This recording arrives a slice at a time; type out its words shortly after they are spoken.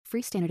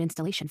Free standard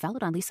installation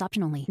valid on lease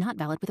option only. Not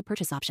valid with a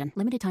purchase option.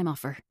 Limited time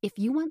offer. If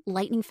you want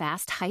lightning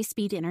fast,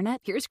 high-speed internet,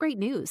 here's great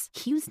news.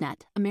 HughesNet,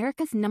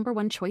 America's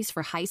 #1 choice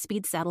for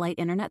high-speed satellite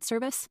internet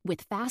service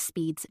with fast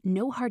speeds,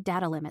 no hard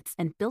data limits,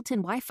 and built-in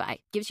Wi-Fi,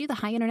 gives you the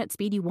high internet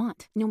speed you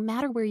want, no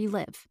matter where you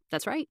live.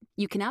 That's right.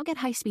 You can now get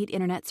high-speed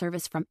internet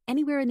service from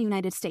anywhere in the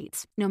United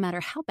States, no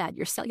matter how bad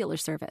your cellular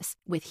service,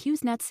 with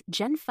HughesNet's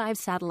Gen 5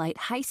 satellite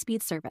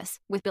high-speed service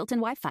with built-in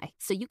Wi-Fi,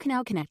 so you can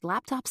now connect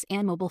laptops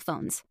and mobile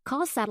phones.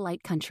 Call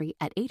Satellite Country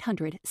at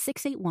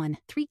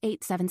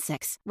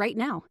 800-681-3876 right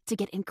now to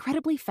get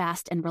incredibly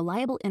fast and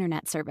reliable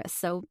internet service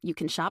so you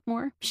can shop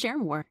more, share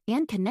more,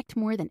 and connect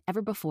more than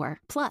ever before.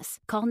 Plus,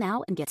 call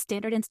now and get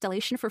standard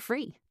installation for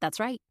free. That's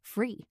right,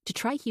 free. To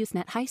try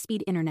HughesNet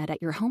high-speed internet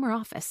at your home or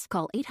office,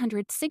 call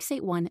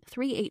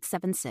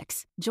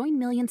 800-681-3876. Join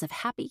millions of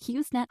happy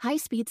HughesNet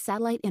high-speed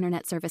satellite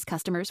internet service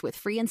customers with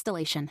free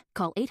installation.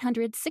 Call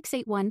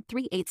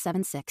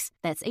 800-681-3876.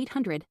 That's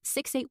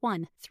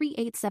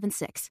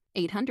 800-681-3876.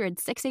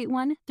 800-681-3876.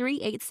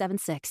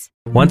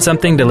 Want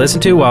something to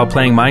listen to while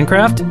playing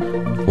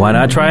Minecraft? Why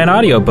not try an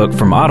audiobook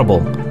from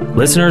Audible?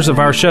 Listeners of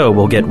our show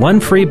will get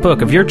one free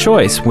book of your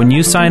choice when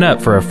you sign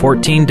up for a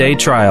 14-day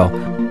trial.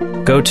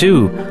 Go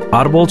to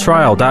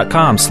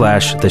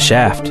audibletrial.com/The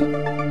Shaft.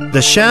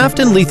 The Shaft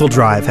and Lethal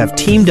Drive have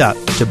teamed up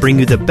to bring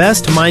you the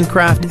best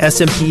Minecraft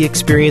SMP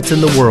experience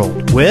in the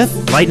world with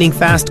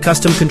lightning-fast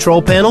custom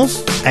control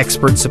panels,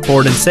 expert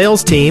support and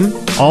sales team,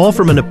 all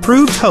from an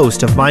approved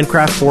host of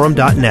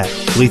MinecraftForum.net,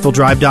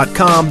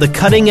 LethalDrive.com, the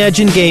cutting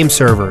edge in game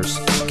servers.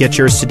 Get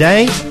yours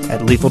today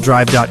at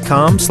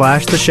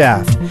LethalDrive.com/The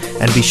Shaft,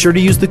 and be sure to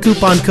use the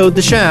coupon code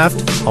The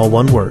Shaft, all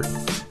one word.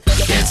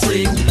 Can't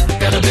sleep,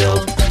 gotta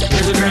build.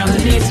 There's a ground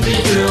that needs to be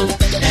drilled,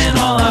 and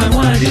all I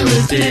wanna do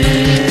is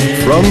dig.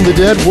 From the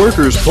Dead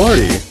Workers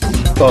Party,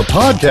 a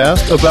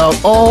podcast about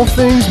all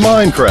things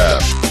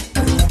Minecraft.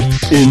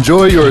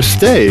 Enjoy your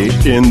stay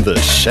in The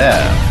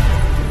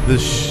Shaft. The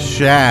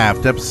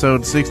Shaft,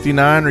 episode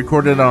 69,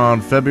 recorded on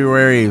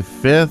February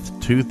 5th,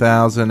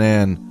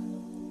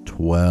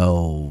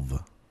 2012.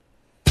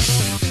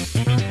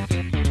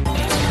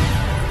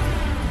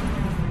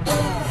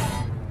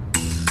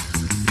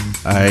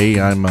 Hi,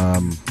 I'm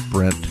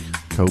Brent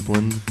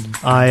Copeland.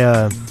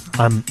 I'm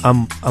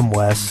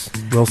Wes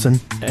Wilson.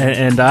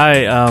 And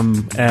I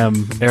am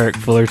Eric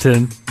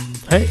Fullerton.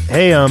 Hey,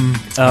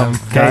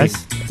 guys.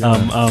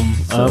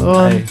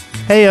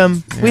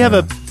 We have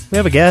a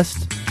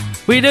guest.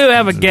 We do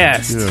have a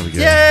guest.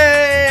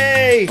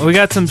 Yay! We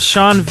got some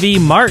Shawn V.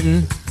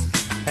 Martin.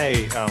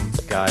 Hey,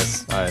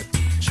 guys,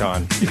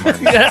 Shawn V.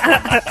 Martin.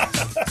 Hi,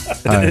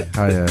 Shawn.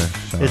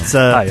 It's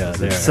Hiya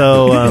there.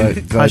 So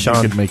Glad hi, Shawn.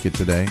 you could make it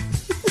today.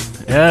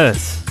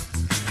 Yes. I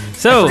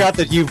So forgot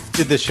that you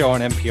did the show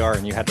on NPR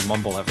and you had to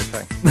mumble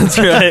everything. that's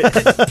right.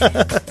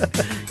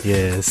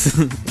 Yes.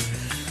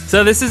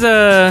 So this is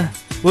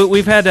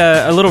we've had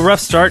a little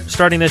rough start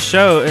starting this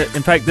show.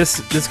 In fact, this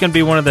is going to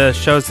be one of the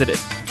shows that it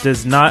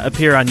does not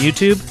appear on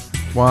YouTube.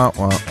 Wah,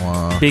 wah,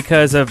 wah.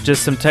 Because of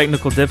just some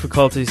technical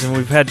difficulties, and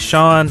we've had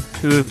Shawn,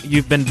 who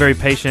you've been very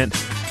patient,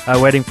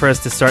 waiting for us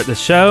to start the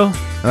show.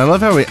 And I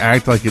love how we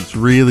act like it's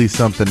really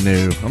something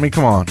new. I mean,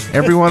 come on.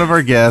 Every one of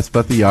our guests,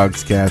 but the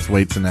Yogscast,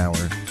 waits an hour.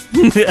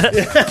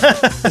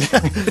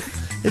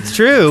 It's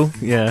true.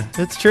 Yeah,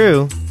 It's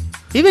true.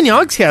 Even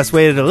Yogscast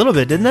waited a little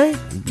bit, didn't they?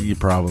 You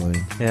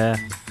probably. yeah.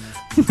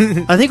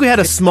 I think we had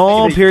a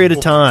small period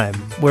of time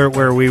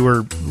where we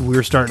were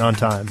starting on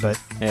time, but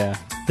Yeah.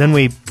 then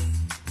we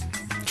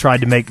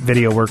tried to make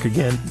video work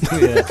again.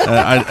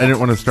 I didn't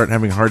want to start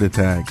having heart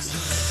attacks.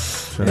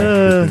 So I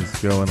keep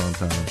things going on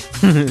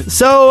time.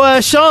 So,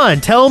 Shawn,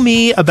 tell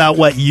me about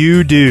what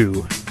you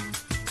do.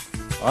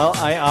 Well,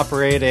 I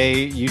operate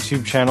a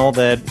YouTube channel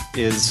that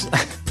is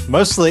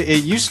mostly,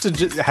 it used to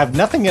have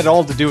nothing at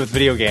all to do with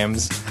video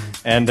games.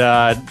 And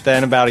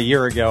then about a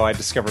year ago, I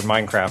discovered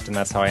Minecraft, and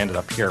that's how I ended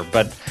up here.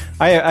 But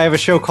I have a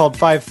show called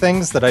 5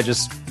 Things that I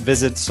just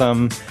visit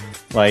some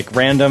like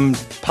random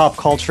pop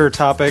culture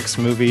topics,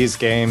 movies,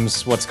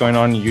 games, what's going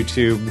on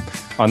YouTube,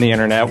 on the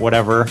internet,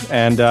 whatever.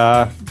 And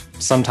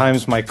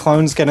sometimes my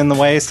clones get in the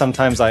way.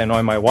 Sometimes I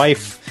annoy my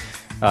wife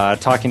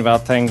talking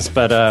about things.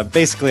 But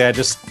basically, I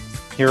just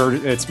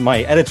it's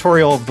my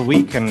editorial of the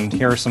week, and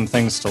here are some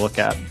things to look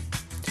at.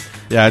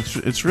 Yeah,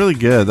 it's really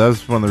good. That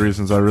was one of the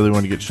reasons I really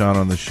wanted to get Shawn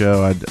on the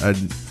show.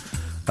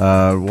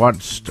 I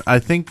watched, I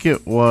think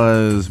it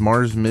was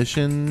Mars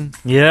Mission.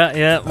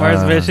 Yeah,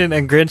 Mars Mission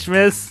and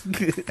Grinchmas.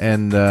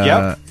 And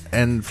Yep.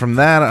 and from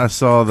that I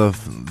saw the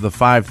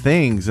 5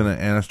 Things, and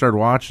I started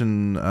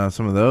watching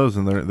some of those,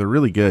 and they're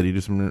really good. You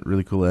do some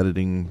really cool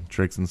editing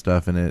tricks and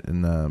stuff in it,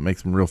 and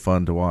makes them real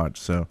fun to watch.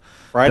 So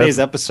Friday's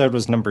episode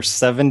was number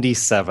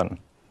 77.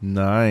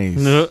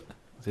 nice.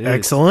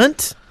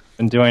 Excellent.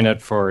 Been doing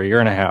it for a year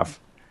and a half.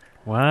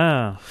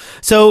 Wow.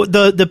 So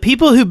the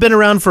people who've been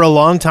around for a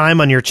long time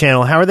on your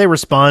channel, how are they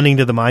responding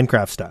to the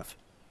Minecraft stuff?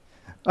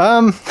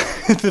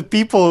 The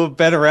people who've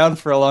been around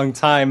for a long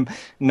time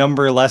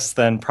number less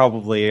than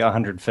probably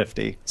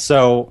 150.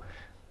 So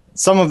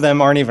some of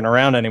them aren't even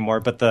around anymore,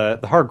 but the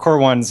hardcore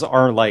ones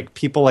are like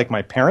people like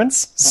my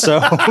parents, so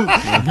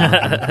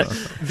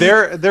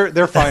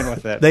they're fine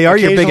with it. They are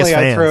your biggest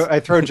Occasionally, fans. I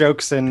throw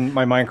jokes in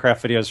my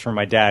Minecraft videos for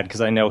my dad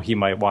because I know he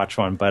might watch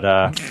one, but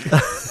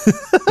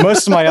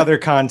most of my other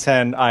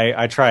content,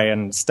 I try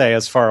and stay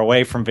as far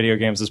away from video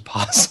games as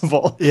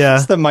possible. Yeah.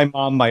 so that my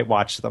mom might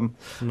watch them.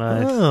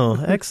 Nice.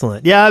 Oh,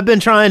 excellent. Yeah, I've been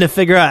trying to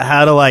figure out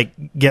how to like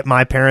get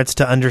my parents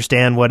to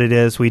understand what it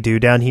is we do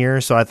down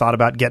here. So I thought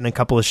about getting a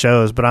couple of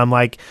shows, but I'm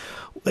like,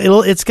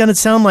 it's going to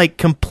sound like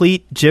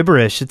complete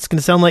gibberish. It's going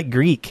to sound like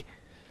Greek.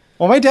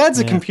 Well, my dad's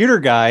a computer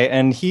guy,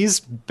 and he's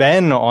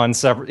been on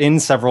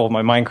several of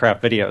my Minecraft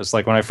videos.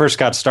 Like when I first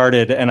got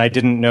started, and I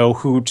didn't know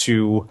who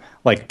to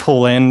like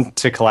pull in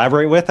to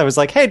collaborate with, I was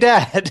like, "Hey,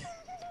 Dad."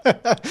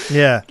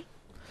 Yeah.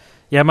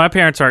 Yeah, my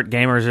parents aren't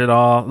gamers at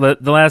all.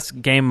 The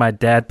last game my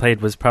dad played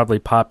was probably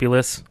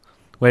Populous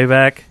way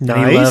back. And he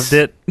Nice. loved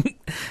it.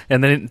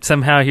 And then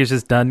somehow he was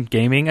just done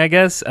gaming, I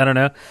guess. I don't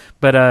know.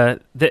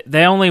 But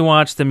they only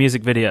watch the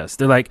music videos.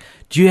 They're like,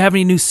 do you have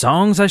any new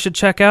songs I should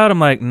check out? I'm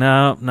like,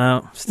 no,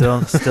 still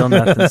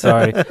nothing,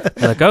 sorry.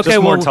 They're like, okay,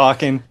 Just more well,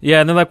 talking.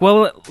 yeah, and they're like,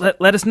 well,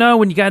 let us know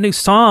when you got a new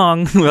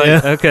song. We're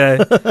like, okay.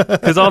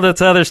 Because all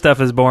this other stuff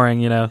is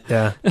boring, you know.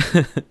 Yeah.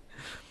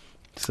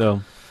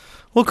 So,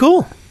 Well,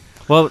 cool.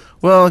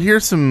 Well,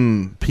 here's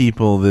some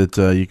people that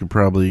you could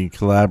probably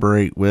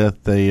collaborate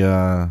with.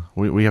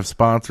 We have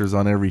sponsors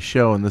on every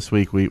show, and this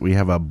week we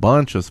have a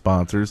bunch of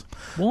sponsors.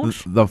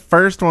 The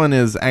first one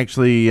is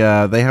actually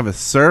they have a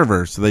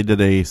server, so they did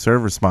a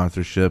server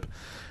sponsorship,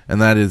 and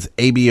that is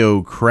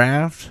ABO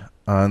Craft,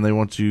 and they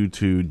want you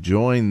to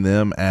join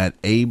them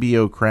at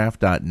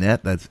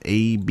abocraft.net. That's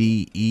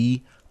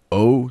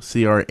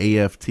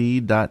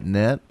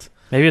ABEOCRAFT.net.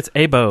 maybe it's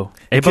Abo.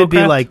 It could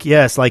be like,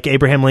 yes, like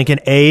Abraham Lincoln,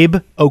 Abe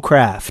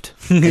O'Craft.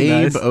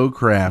 Abe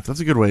O'Craft. That's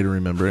a good way to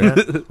remember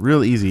it.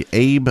 Real easy.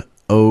 Abe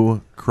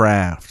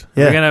O'Craft.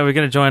 Yeah. We're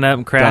gonna join up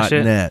and crash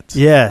it. .net.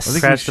 Yes. I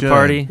think Crash we the should.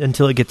 party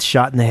Until it gets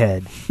shot in the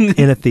head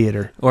in a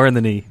theater. or in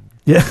the knee.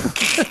 Yeah.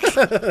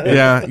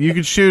 Yeah, you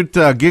could shoot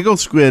Giggle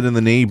Squid in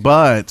the knee,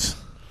 but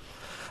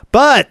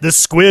But the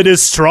squid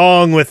is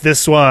strong with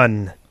this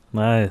one.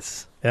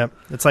 Nice. Yep.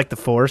 It's like the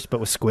Force, but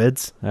with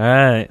squids. All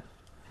right.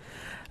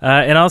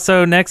 And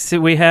also next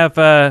we have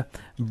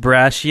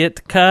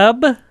Brashiet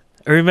Cub.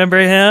 Remember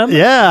him?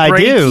 Yeah, I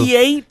do.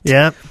 Brachiate.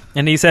 Yeah.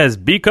 And he says,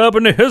 "Be Cub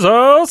in his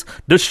house,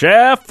 the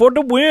shaft for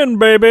the win,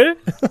 baby."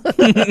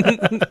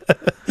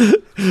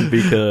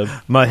 Be Cub.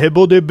 My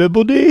hibbledy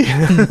bibbledy.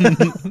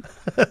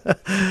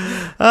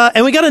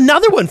 And we got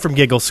another one from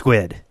Giggle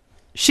Squid.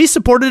 She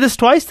supported us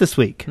twice this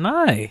week.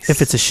 Nice.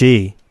 If it's a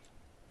she.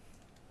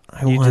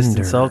 you wonder. just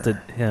insulted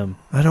him.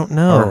 I don't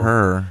know. or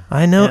her.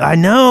 I know. Yeah. I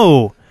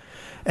know.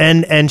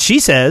 And she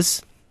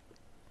says,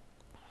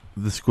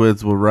 The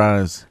squids will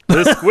rise.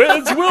 The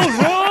squids will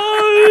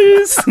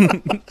rise.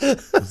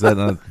 Is that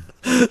not?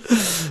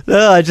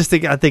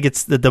 I think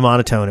it's the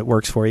monotone. It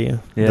works for you.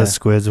 Yeah. The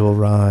squids will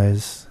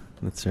rise.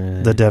 That's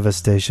right. The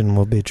devastation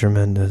will be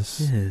tremendous.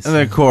 Yes. And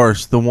then, of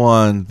course, the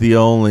one, the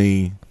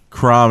only,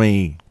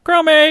 Crommy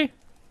Crummy.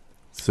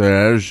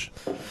 Serge.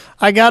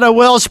 I got a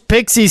Welsh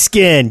pixie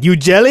skin. You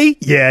jelly?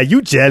 Yeah,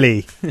 you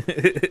jelly.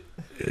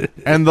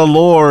 And the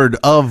Lord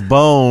of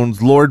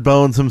Bones, Lord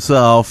Bones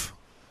himself.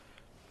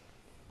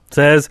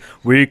 Says,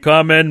 "We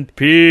come in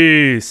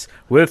peace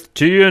with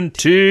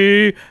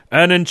TNT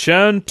and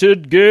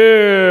enchanted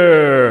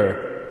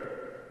gear."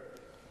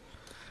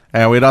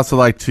 And we'd also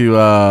like to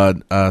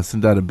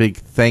send out a big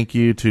thank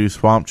you to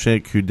Swamp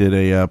Chick, who did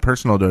a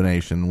personal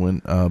donation,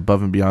 went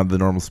above and beyond the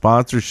normal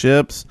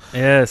sponsorships.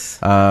 Yes.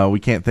 We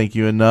can't thank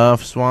you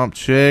enough, Swamp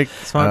Chick.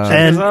 Swamp Chick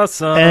is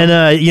awesome. And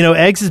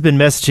Eggs has been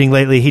messaging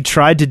lately. He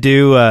tried to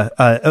do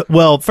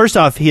well, first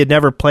off, he had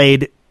never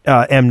played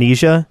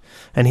Amnesia,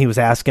 and he was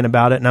asking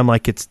about it, and I'm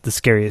like, it's the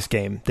scariest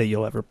game that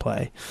you'll ever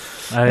play.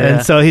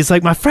 And so he's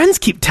like, my friends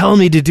keep telling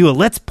me to do a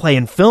let's play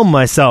and film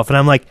myself, and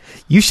I'm like,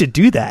 you should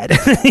do that.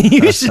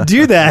 You should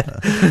do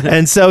that.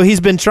 And so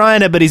he's been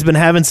trying it, but he's been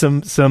having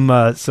some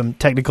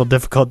technical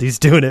difficulties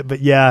doing it.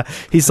 But yeah,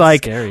 he's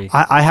like, scary.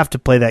 I have to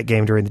play that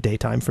game during the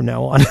daytime from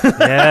now on.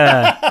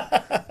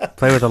 Yeah.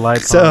 Play with a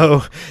light.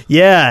 So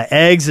yeah,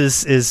 Eggs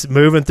is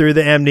moving through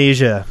the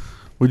Amnesia.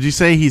 Would you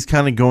say he's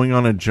kind of going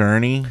on a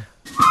journey?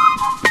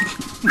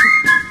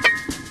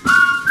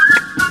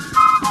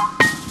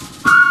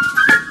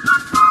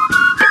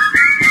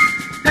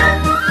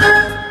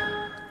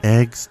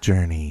 Egg's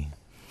journey.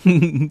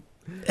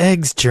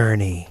 Egg's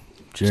journey.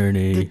 The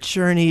Journey.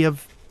 journey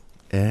of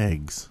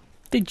Eggs.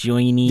 The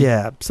journey.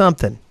 yeah,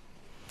 something.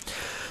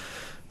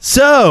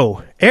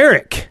 So,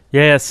 Eric,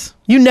 Yes.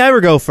 you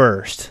never go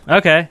first.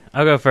 Okay,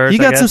 I'll go first. You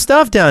I got guess. some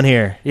stuff down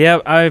here. Yeah,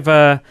 I've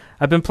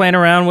been playing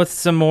around with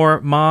some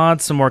more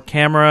mods, some more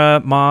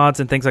camera mods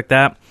and things like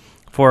that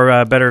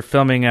for better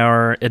filming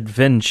our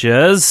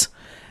adventures.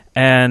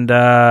 And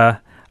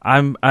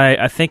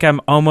I think I'm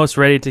almost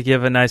ready to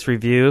give a nice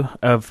review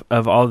of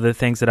all the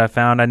things that I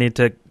found. I need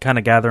to kind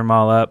of gather them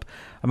all up.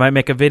 I might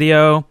make a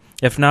video.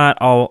 If not,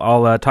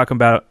 I'll talk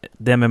about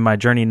them in my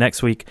journey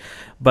next week.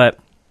 But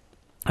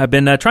I've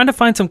been trying to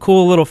find some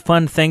cool little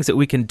fun things that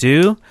we can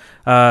do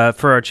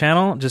for our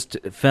channel, just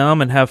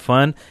film and have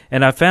fun.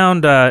 And I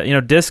found,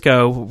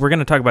 Disco, we're going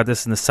to talk about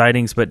this in the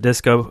sightings, but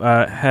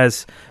Disco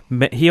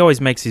he always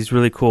makes these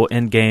really cool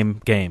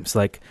in-game games,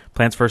 like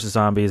Plants vs.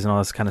 Zombies and all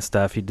this kind of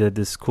stuff. He did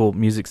this cool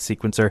music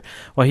sequencer.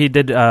 Well, he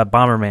did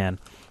Bomberman,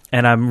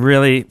 and I'm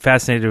really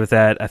fascinated with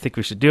that. I think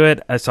we should do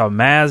it. I saw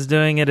Maz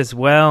doing it as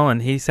well,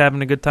 and he's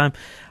having a good time.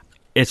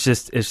 It's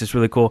just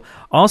really cool.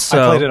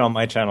 Also, I played it on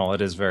my channel. It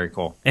is very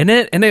cool.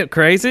 Isn't it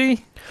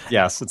crazy?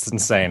 Yes, it's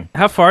insane.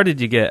 How far did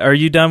you get? Are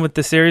you done with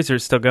the series or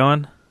still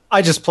going?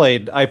 I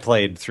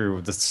played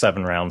through the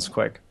 7 rounds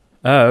quick.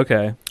 Oh,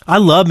 okay. I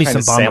love me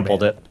Kinda some Bomberman.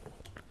 sampled it.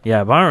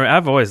 Yeah, Bomberman.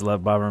 I've always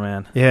loved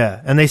Bomberman. Yeah,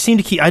 and they seem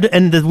to keep.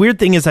 And the weird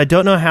thing is, I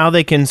don't know how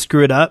they can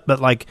screw it up, but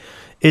like,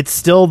 it's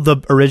still the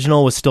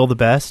original was still the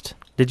best.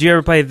 Did you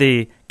ever play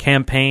the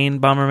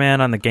campaign Bomberman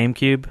on the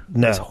GameCube?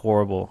 No. It's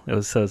horrible. It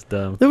was so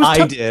dumb.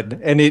 I did,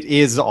 and it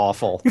is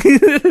awful.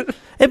 But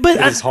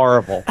It's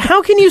horrible.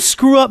 How can you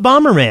screw up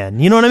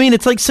Bomberman? You know what I mean?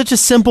 It's like such a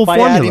simple By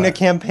formula. adding a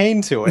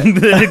campain to it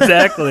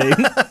Exactly.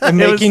 and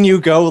making you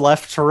go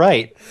left to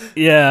right.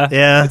 Yeah.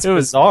 Yeah. It's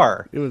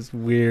bizarre. It was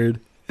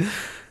weird.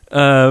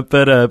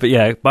 But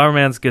yeah,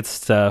 Bomberman's good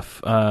stuff.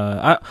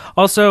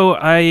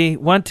 I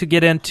want to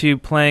get into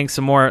playing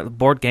some more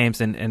board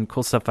games and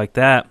cool stuff like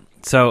that.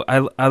 So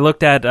I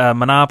looked at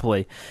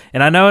Monopoly,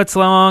 and I know it's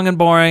long and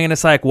boring, and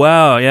it's like,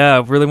 wow, yeah, I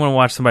really want to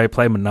watch somebody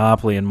play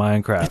Monopoly in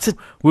Minecraft.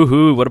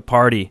 Woohoo, what a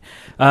party.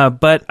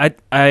 But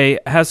I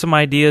have some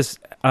ideas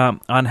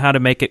on how to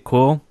make it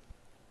cool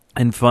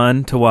and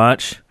fun to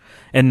watch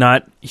and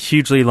not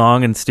hugely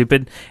long and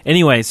stupid.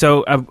 Anyway,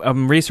 so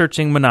I'm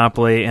researching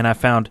Monopoly, and I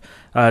found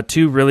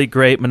 2 really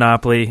great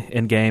Monopoly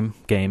in-game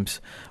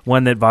games.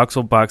 One that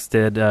Voxelbox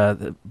did,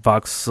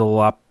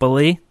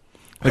 Voxelopoly,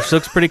 which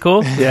looks pretty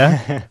cool.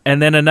 Yeah. And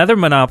then another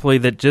Monopoly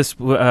that just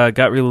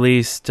got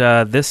released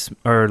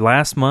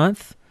last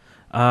month,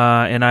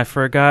 and I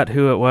forgot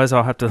who it was.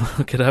 I'll have to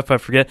look it up. I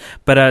forget.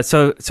 But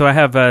so I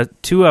have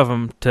 2 of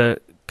them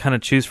to kind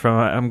of choose from.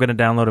 I'm going to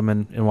download them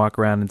and walk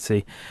around and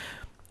see.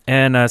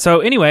 And so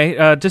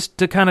anyway, just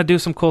to kind of do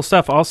some cool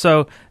stuff.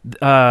 Also,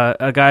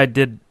 a guy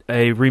did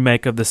a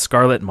remake of the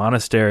Scarlet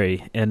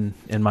Monastery in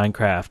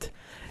Minecraft,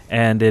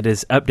 and it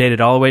is updated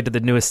all the way to the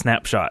newest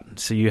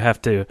snapshot. So you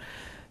have to...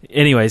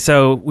 Anyway,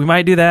 so we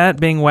might do that,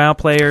 being WoW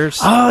players.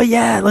 Oh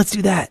yeah, let's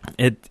do that.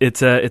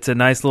 It's a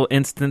nice little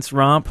instance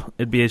romp.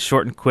 It'd be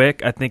short and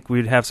quick. I think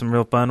we'd have some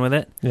real fun with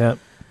it. Yeah.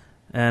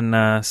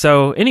 And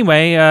so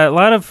anyway, a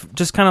lot of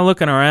just kind of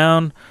looking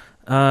around,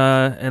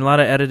 and a lot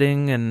of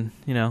editing, and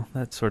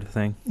that sort of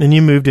thing. And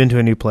you moved into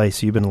a new place,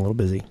 so you've been a little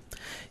busy.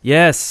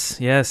 Yes.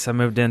 I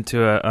moved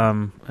into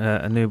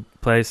a new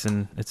place,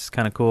 and it's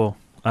kind of cool.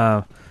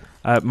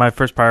 My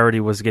first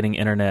priority was getting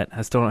internet.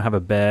 I still don't have a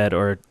bed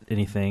or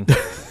anything.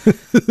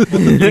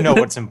 You know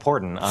what's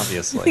important,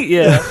 obviously.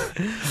 Yeah.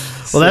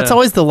 Well, that's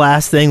always the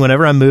last thing.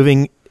 Whenever I'm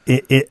moving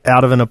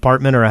out of an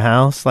apartment or a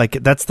house,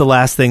 like that's the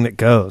last thing that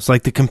goes.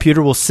 Like the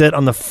computer will sit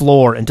on the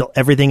floor until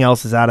everything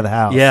else is out of the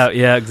house.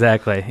 Yeah,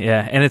 exactly.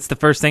 Yeah, and it's the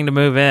first thing to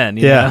move in.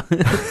 You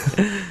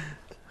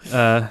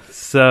know?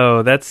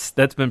 So that's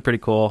been pretty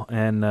cool.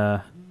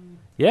 And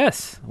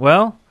yes,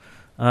 well.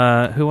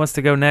 Who wants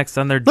to go next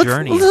on their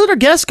journey? Let's let our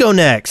guest go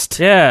next.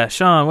 Yeah,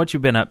 Shawn, what you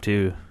been up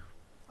to?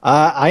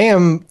 I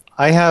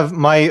have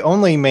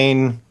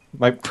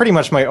pretty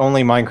much my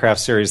only Minecraft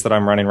series that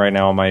I'm running right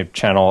now on my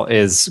channel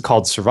is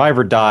called Survive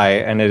or Die,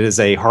 and it is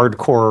a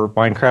hardcore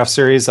Minecraft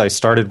series. I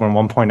started when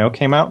 1.0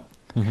 came out,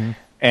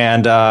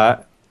 and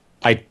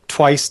I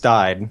twice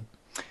died,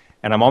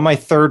 and I'm on my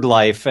 3rd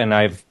life, and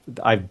I've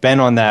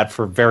been on that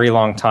for a very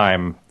long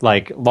time,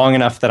 like long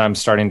enough that I'm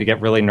starting to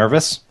get really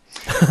nervous.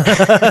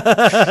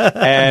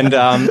 And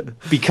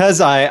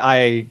because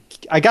I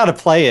got to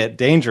play it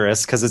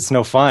dangerous because it's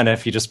no fun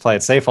if you just play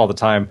it safe all the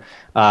time.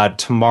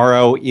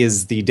 Tomorrow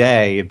is the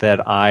day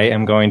that I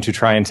am going to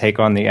try and take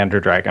on the Ender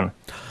Dragon.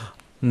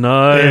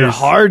 Nice. In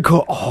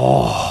hardcore.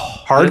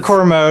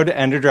 Hardcore mode,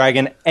 Ender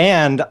Dragon,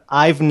 and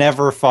I've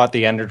never fought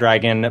the Ender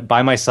Dragon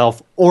by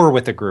myself or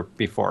with a group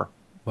before.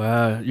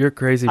 Wow, you're a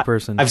crazy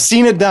person. I've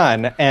seen it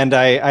done, and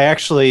I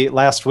actually,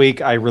 last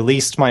week, I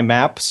released my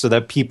map so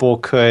that people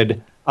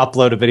could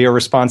upload a video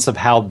response of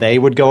how they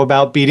would go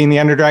about beating the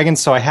Ender Dragon.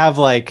 So I have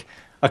like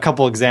a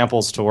couple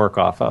examples to work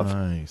off of.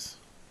 Nice.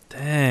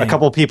 Dang. A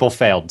couple people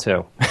failed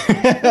too.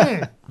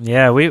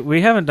 Yeah,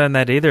 we haven't done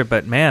that either,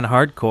 but man,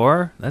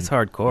 hardcore, that's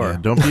hardcore. Yeah,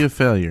 don't be a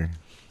failure.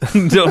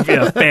 Don't be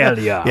a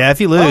failure. Yeah, if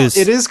you lose.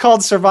 It is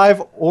called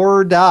Survive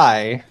or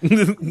Die.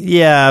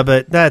 Yeah,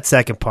 but that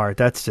second part,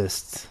 that's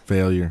just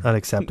Failure.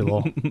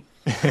 unacceptable.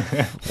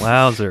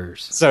 Wowzers.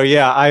 So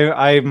yeah,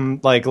 I'm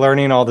like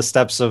learning all the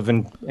steps of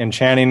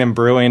enchanting and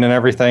brewing and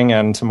everything,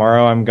 and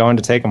tomorrow I'm going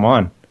to take them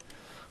on.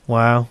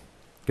 Wow.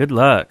 Good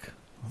luck.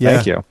 Yeah.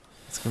 Thank you.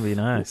 It's going to be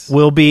nice.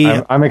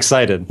 I'm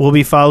excited. We'll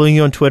be following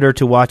you on Twitter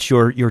to watch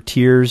your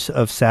tears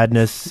of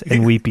sadness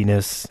and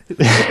weepiness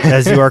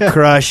as you are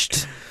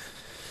crushed.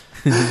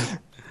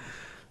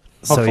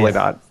 Hopefully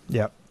not.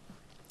 Yeah.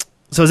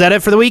 So is that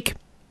it for the week?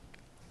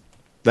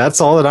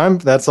 That's all that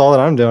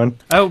I'm doing.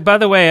 Oh, by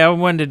the way, I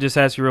wanted to just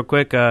ask you real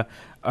quick.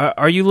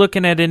 Are you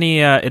looking at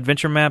any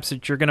adventure maps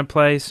that you're going to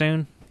play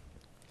soon?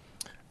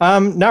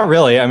 Not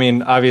really. I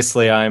mean,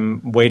 obviously,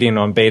 I'm waiting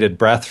on bated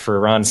breath for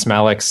Ron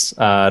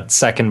Smalik's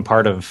second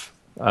part of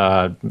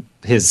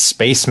his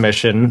space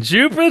mission.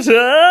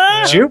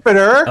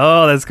 Jupiter!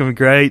 Oh, that's going to be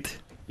great.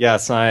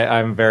 Yes,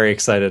 I'm very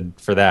excited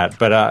for that.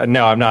 But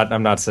no, I'm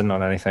not sitting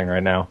on anything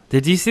right now.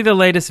 Did you see the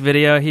latest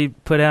video he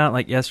put out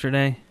like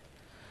yesterday?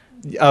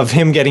 Of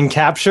him getting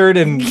captured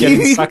and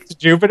getting sucked to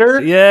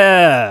Jupiter?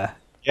 Yeah.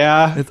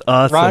 Yeah. It's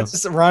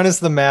awesome. Ron is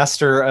the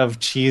master of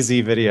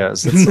cheesy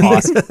videos. It's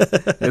awesome.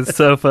 It's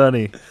so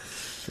funny.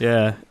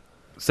 Yeah.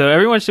 So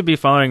everyone should be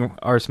following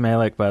Ars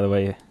Malik, by the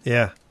way.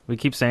 Yeah. We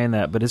keep saying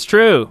that, but it's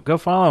true. Go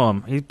follow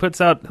him. He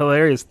puts out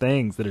hilarious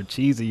things that are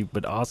cheesy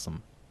but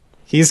awesome.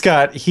 He has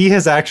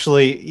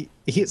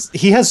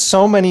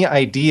so many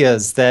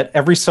ideas that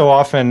every so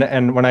often,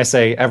 and when I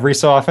say every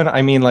so often,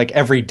 I mean like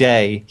every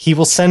day, he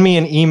will send me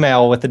an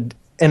email with an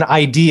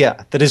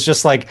idea that is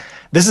just like,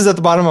 this is at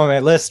the bottom of my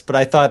list, but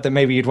I thought that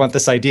maybe you'd want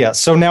this idea.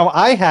 So now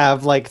I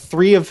have like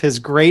 3 of his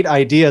great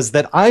ideas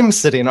that I'm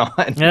sitting on.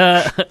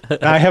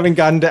 I haven't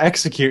gotten to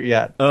execute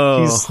yet.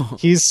 Oh.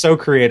 He's so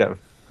creative.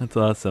 That's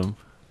awesome.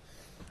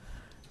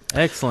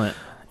 Excellent.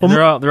 And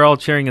they're all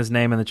cheering his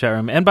name in the chat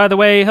room. And by the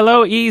way,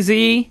 hello,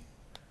 Easy.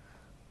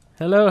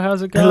 Hello,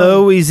 how's it going?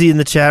 Hello, Easy in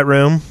the chat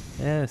room.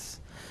 Yes.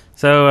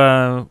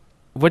 So,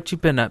 what you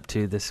been up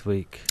to this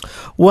week?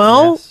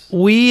 Well,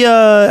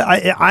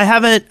 I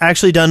haven't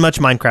actually done much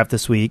Minecraft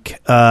this week.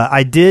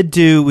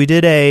 We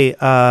did a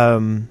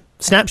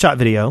snapshot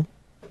video,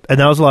 and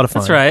that was a lot of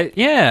fun. That's right.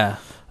 Yeah.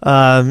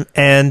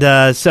 And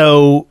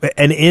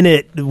in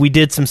it, we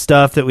did some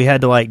stuff that we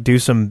had to like do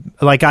some,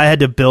 like I had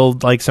to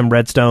build like some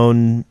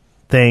redstone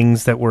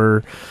things that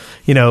were,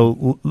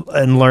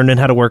 and learning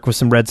how to work with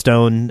some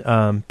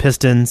redstone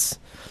pistons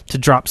to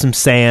drop some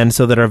sand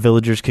so that our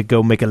villagers could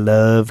go make a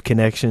love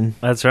connection.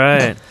 That's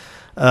right.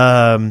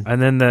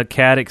 And then the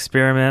cat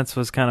experiments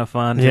was kind of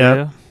fun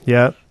too.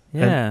 Yep.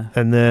 Yeah.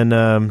 And then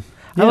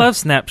I love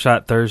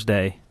Snapshot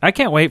Thursday. I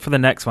can't wait for the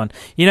next one.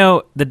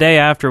 The day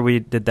after we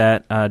did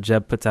that,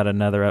 Jeb puts out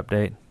another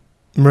update.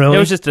 Really? It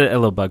was just a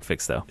little bug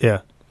fix though.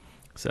 Yeah.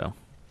 So.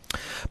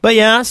 But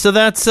yeah, so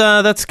that's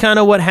kind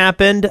of what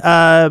happened.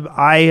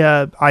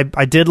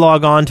 I did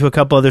log on to a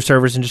couple other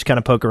servers and just kind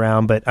of poke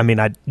around, but I mean,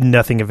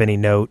 nothing of any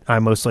note. I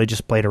mostly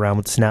just played around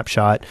with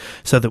Snapshot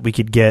so that we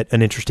could get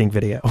an interesting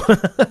video.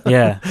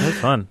 Yeah, that was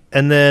fun.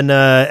 And then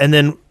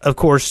of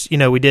course,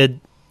 we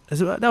did.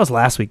 That was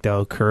last week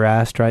though,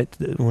 Curast, right?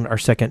 When our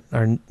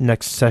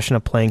next session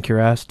of playing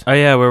Curast. Oh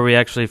yeah, where we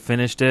actually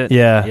finished it.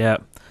 Yeah. Yeah.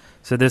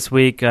 So this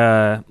week,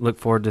 look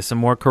forward to some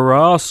more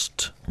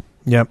Curast.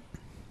 Yep.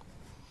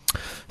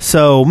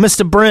 So,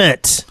 Mr.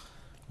 Brent.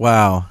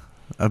 Wow.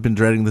 I've been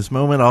dreading this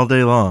moment all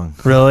day long.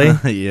 Really?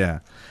 Yeah.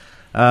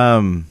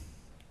 I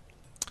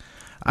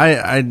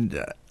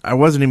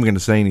wasn't even going to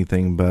say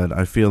anything, but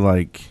I feel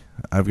like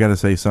I've got to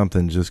say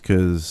something just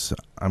because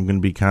I'm going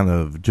to be kind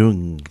of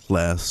doing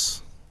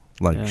less,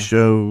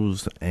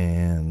 shows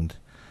and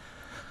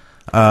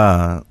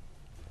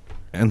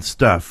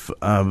stuff.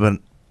 But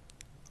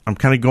I'm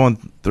kind of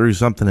going through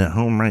something at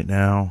home right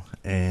now,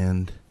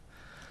 and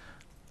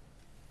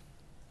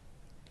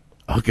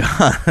oh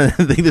God, I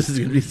think this is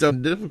going to be so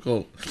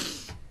difficult.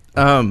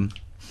 But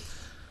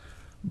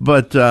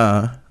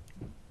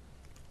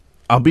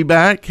I'll be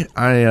back.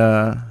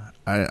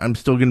 I'm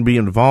still going to be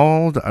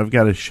involved. I've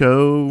got a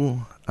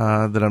show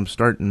that I'm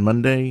starting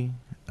Monday.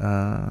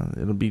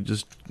 It'll be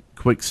just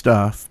quick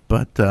stuff,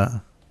 but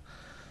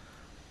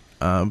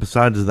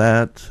besides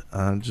that,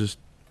 just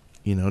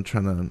trying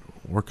to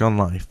work on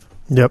life.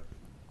 Yep.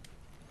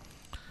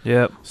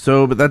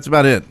 So, but that's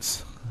about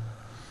it.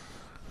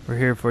 We're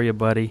here for you,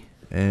 buddy.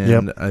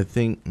 And I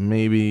think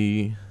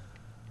maybe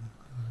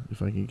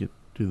if I can get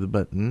to the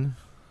button.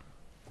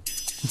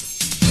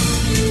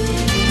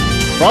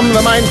 From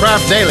the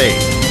Minecraft Daily,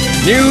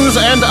 news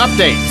and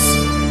updates.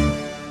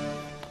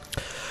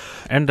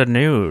 And the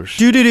news.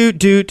 Doot.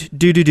 Doot.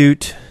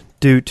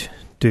 I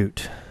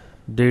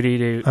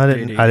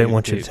didn't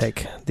want you to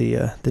take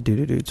the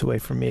doo-doo-doots away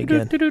from me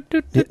again.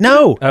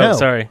 No.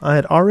 Sorry. I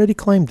had already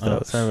claimed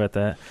those. Sorry about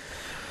that.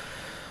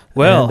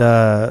 Well,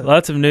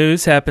 lots of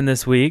news happened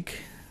this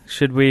week.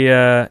 Should we,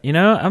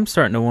 I'm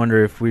starting to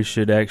wonder if we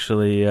should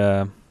actually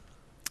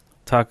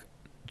talk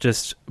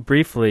just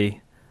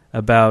briefly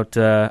about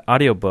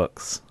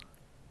audiobooks.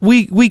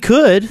 We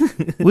could.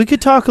 We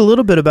could talk a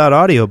little bit about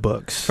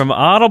audiobooks. From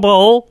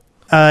Audible.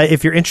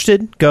 If you're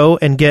interested, go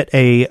and get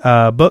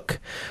a book.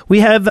 We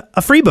have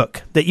a free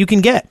book that you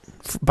can get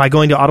by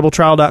going to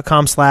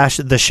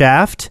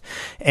audibletrial.com/theshaft,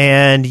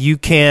 and you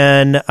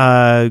can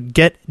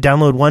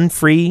download one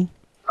free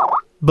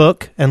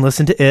book and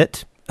listen to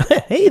it.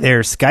 Hey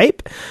there,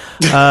 Skype.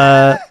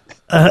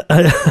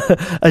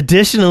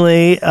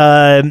 Additionally,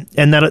 and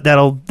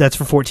that's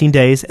for 14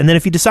 days. And then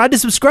if you decide to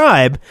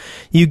subscribe,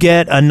 you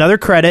get another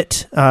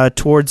credit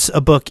towards a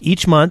book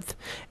each month.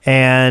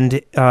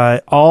 And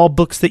all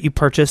books that you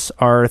purchase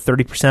are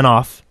 30%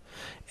 off.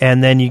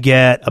 And then you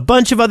get a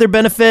bunch of other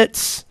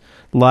benefits,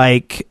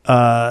 like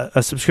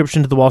a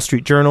subscription to the Wall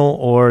Street Journal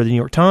or the New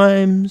York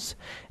Times.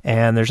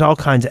 And there's all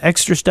kinds of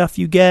extra stuff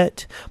you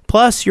get.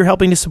 Plus, you're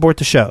helping to support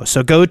the show.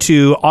 So go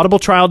to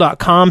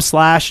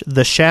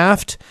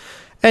audibletrial.com/theshaft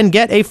and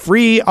get a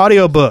free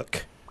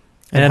audiobook.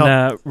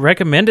 And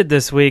recommended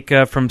this week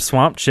from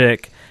Swamp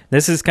Chick.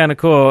 This is kind of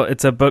cool.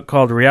 It's a book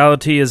called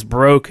Reality is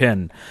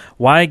Broken: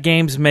 Why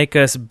Games Make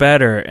Us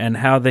Better and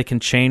How They Can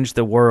Change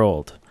the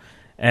World.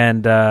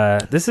 And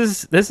this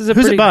is a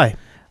Who's it by?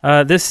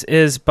 This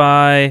is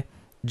by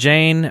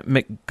Jane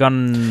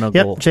McGonigal.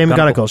 Yep, Jane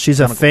McGonigal. She's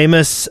a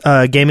famous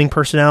gaming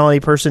personality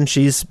person.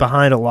 She's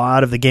behind a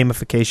lot of the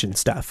gamification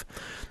stuff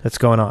that's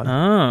going on.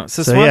 Oh,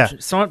 so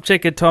Swamp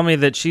Chick had told me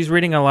that she's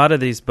reading a lot of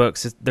these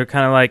books. They're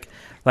kind of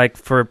like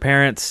for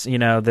parents,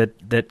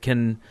 that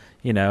can,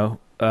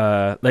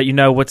 let you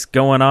know what's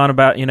going on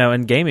about,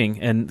 in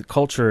gaming and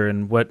culture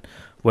and what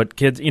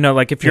kids,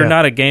 like if you're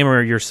not a gamer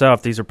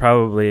yourself, these are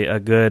probably a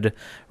good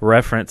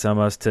reference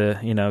almost to,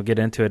 get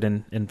into it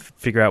and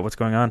figure out what's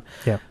going on.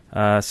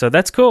 Yeah. So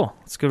that's cool.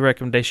 It's a good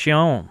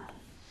recommendation.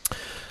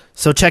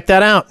 So check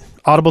that out.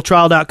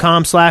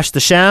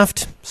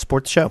 audibletrial.com/theshaft.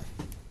 Support the show.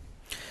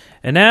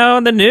 And now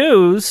in the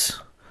news,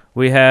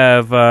 we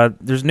have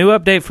there's a new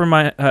update for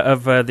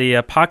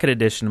the Pocket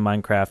Edition of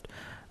Minecraft.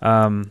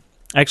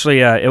 Actually,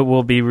 it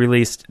will be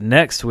released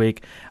next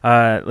week.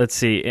 Let's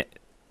see.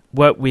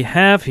 What we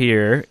have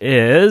here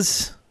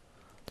is...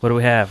 What do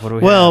we have?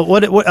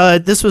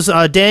 This was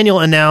Daniel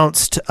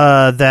announced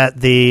that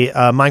the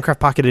Minecraft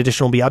Pocket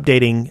Edition will be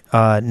updating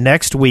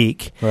next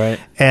week. Right.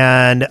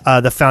 And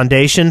the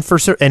foundation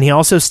and he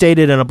also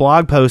stated in a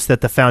blog post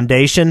that the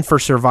foundation for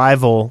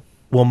survival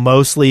will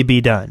mostly be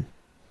done.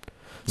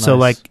 Nice. So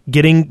like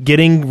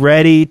getting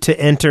ready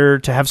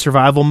to have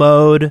survival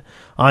mode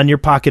on your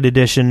Pocket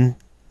Edition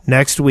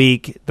next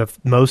week.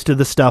 Most of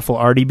the stuff will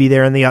already be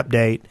there in the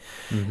update.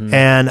 Mm-hmm.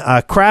 And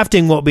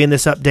crafting won't be in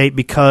this update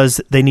because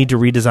they need to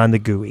redesign the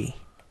GUI.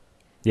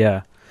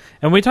 Yeah.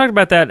 And we talked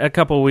about that a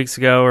couple of weeks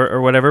ago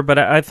or whatever, but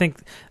I think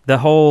the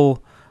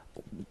whole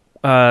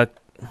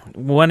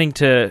wanting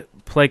to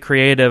play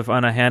creative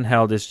on a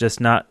handheld is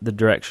just not the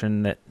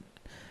direction that,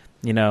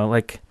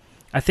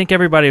 I think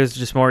everybody was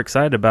just more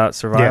excited about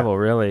survival,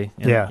 really.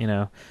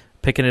 And,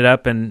 picking it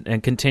up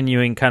and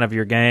continuing kind of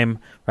your game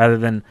rather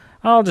than,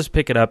 I'll just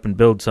pick it up and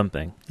build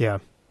something. Yeah.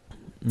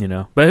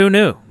 But who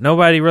knew?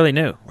 Nobody really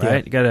knew, right?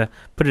 Yeah. You got to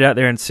put it out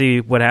there and see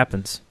what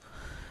happens.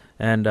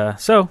 And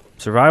so,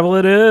 survival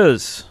it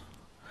is.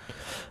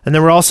 And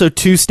there were also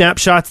 2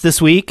 snapshots this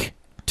week.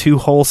 2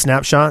 whole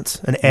snapshots,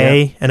 an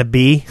A and a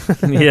B.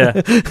 Yeah.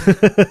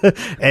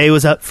 A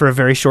was up for a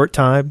very short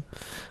time.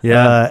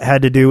 Yeah.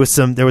 Had to do with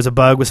there was a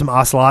bug with some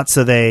ocelots,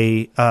 so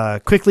they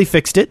quickly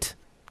fixed it.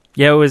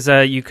 Yeah, it was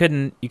you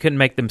couldn't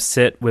make them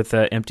sit with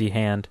an empty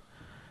hand.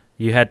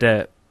 You had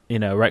to,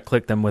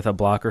 right-click them with a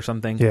block or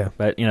something. Yeah.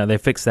 But, they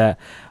fixed that.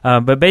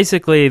 But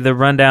basically, the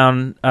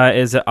rundown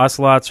is that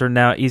ocelots are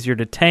now easier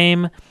to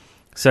tame,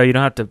 so you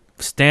don't have to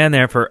stand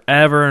there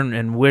forever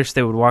and wish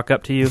they would walk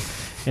up to you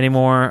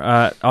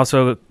anymore.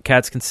 Also,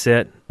 cats can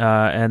sit.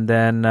 And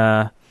then,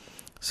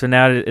 so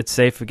now it's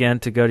safe again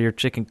to go to your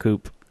chicken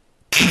coop.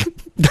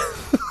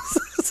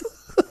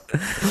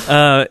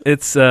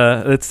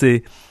 Let's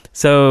see.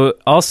 So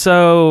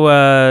also,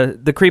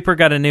 the Creeper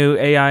got a new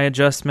AI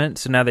adjustment,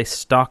 so now they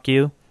stalk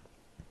you,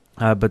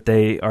 but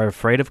they are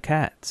afraid of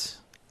cats.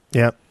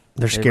 Yep,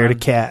 they're scared of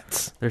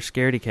cats. They're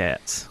scaredy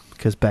cats.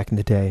 Because back in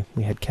the day,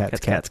 we had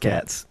cats.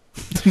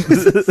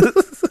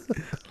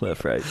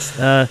 Left, right.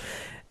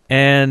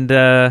 And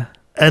the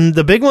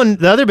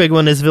other big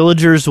one is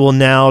villagers will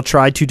now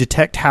try to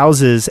detect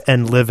houses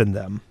and live in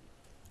them.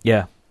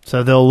 Yeah.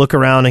 So they'll look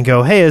around and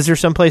go, hey, is there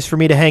some place for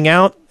me to hang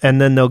out? And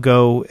then they'll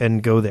go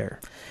there.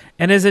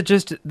 And is it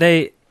just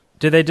do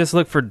they just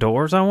look for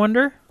doors, I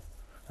wonder?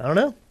 I don't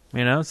know.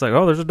 It's like,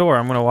 oh, there's a door.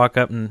 I'm going to walk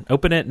up and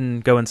open it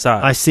and go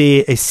inside. I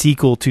see a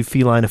sequel to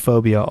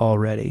Felinophobia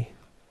already.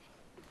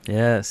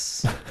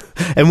 Yes.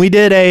 And we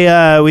did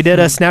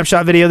a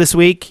snapshot video this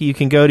week. You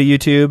can go to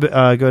YouTube,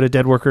 go to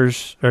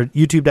Deadworkers or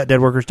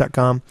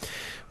youtube.deadworkers.com.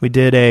 We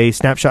did a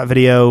snapshot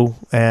video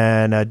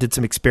and did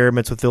some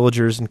experiments with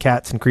villagers and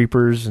cats and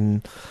creepers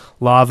and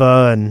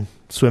lava and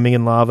swimming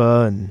in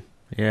lava and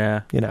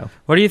yeah.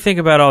 What do you think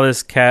about all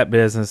this cat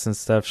business and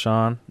stuff,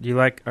 Shawn?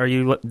 Are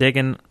you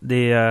digging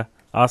the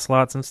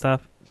ocelots and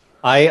stuff?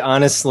 I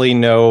honestly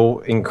know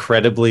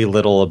incredibly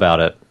little about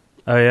it.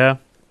 Oh yeah?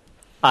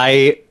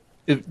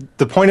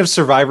 The point of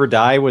Survive or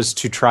Die was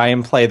to try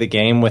and play the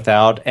game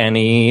without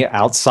any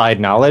outside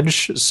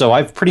knowledge, so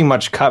I've pretty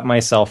much cut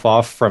myself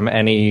off from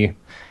any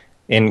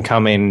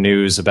incoming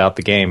news about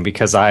the game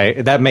because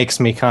that makes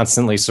me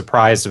constantly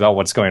surprised about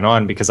what's going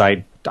on because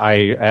I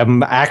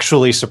am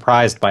actually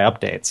surprised by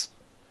updates.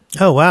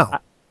 Oh, wow.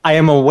 I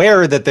am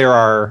aware that there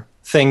are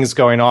things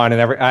going on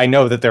and I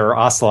know that there are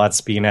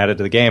ocelots being added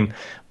to the game,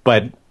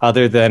 but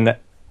other than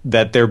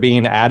that they're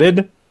being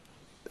added,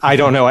 I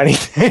don't know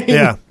anything.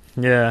 Yeah.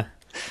 Yeah.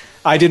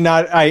 I did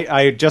not.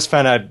 I just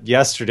found out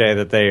yesterday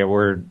that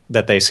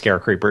they scare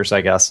creepers,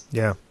 I guess.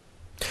 Yeah.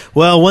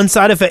 Well, one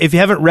side effect, if you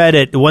haven't read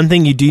it, one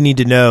thing you do need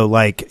to know,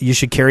 like, you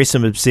should carry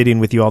some obsidian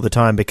with you all the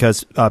time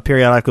because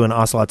periodically when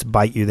ocelots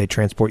bite you, they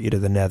transport you to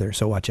the nether,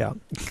 so watch out.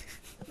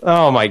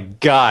 Oh my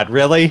God,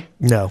 really?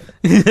 No.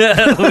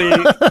 I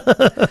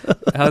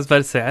was about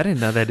to say, I didn't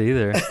know that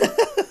either.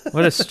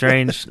 What a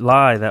strange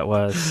lie that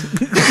was.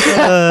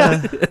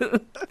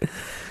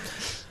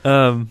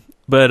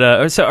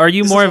 So are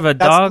you more of a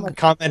dog?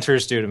 That's what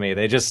commenters do to me.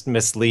 They just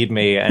mislead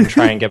me and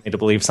try and get me to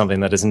believe something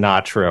that is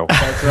not true.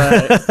 That's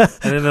right.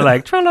 And then they're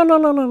like,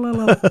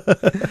 tra-la-la-la-la-la.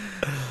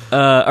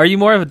 Are you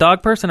more of a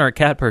dog person or a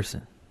cat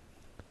person?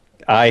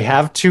 I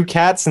have 2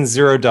 cats and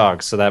 0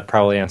 dogs, so that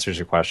probably answers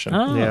your question.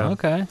 Oh, Yeah.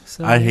 okay.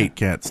 So, I hate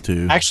cats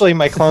too. Actually,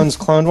 my clones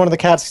cloned one of the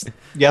cats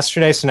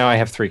yesterday, so now I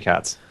have 3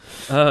 cats.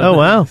 Oh,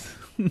 wow.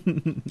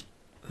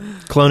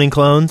 Cloning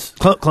clones?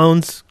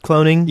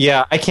 Cloning?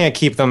 Yeah, I can't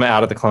keep them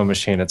out of the clone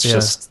machine.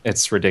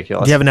 It's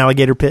ridiculous. Do you have an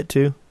alligator pit,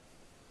 too?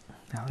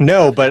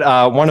 No,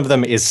 but one of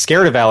them is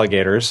scared of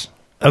alligators.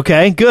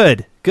 Okay,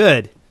 good.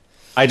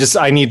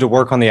 I need to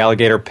work on the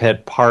alligator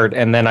pit part,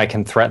 and then I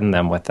can threaten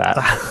them with that.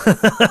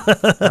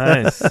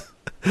 nice.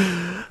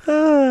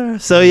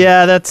 So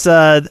yeah, that's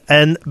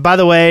and by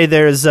the way,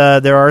 there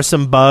are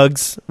some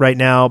bugs right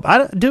now.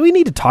 Do we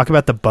need to talk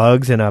about the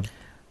bugs in a?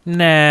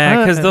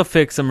 Nah, because they'll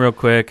fix them real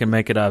quick and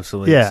make it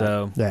obsolete. Yeah,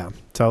 so. yeah.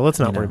 So let's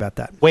not worry about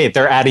that. Wait,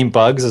 they're adding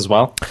bugs as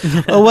well?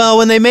 Oh, well,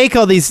 when they make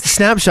all these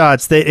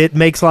snapshots, it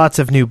makes lots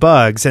of new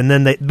bugs, and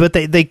then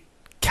they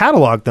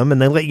catalog them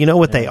and they let you know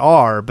what they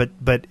are. But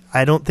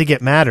I don't think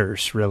it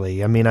matters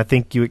really. I mean, I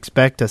think you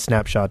expect a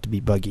snapshot to be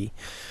buggy.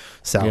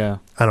 So Yeah.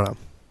 I don't know.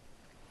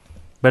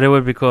 But it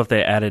would be cool if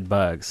they added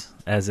bugs,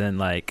 as in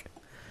like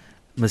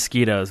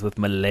mosquitoes with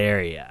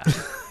malaria.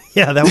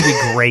 Yeah, that would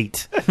be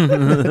great.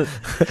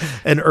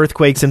 And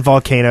earthquakes and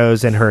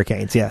volcanoes and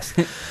hurricanes, yes.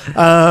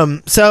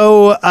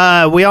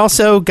 So we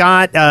also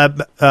got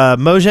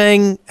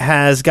Mojang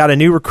has got a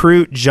new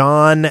recruit,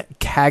 John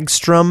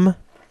Kagstrom.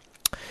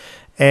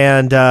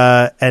 And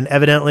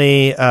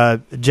evidently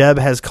Jeb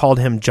has called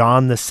him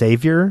John the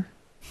Savior.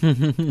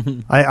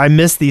 I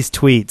miss these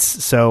tweets,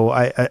 so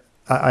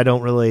I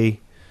don't really...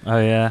 Oh,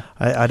 yeah.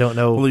 I don't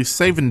know. Well, he's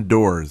saving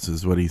doors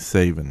is what he's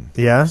saving.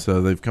 Yeah? So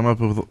they've come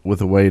up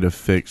with a way to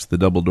fix the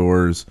double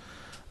doors,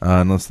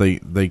 unless they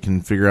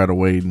can figure out a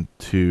way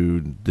to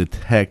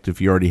detect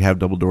if you already have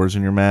double doors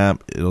in your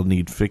map, it'll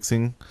need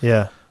fixing.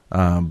 Yeah.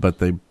 But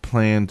they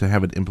plan to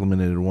have it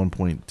implemented at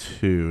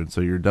 1.2, and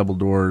so your double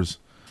doors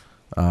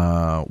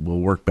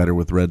will work better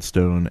with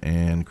redstone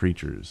and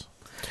creatures.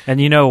 And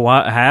you know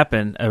what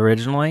happened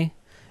originally?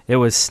 It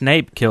was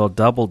Snape killed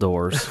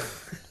Dumbledore's.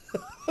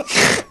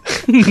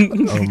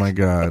 Oh my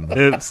God!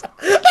 Oops.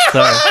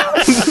 Sorry.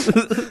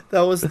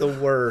 That was the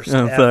worst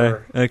I'm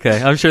sorry.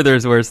 Okay, I'm sure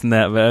there's worse than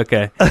that, but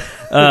okay.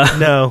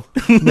 No.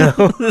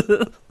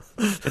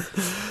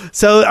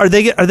 So are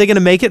they going to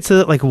make it so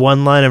that like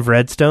one line of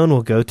redstone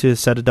will go to a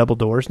set of double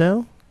doors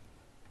now?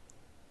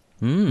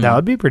 That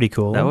would be pretty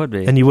cool. That would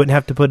be. And you wouldn't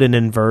have to put an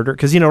inverter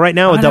because right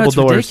now with double it's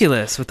doors,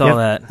 ridiculous with all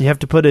that. You have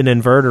to put an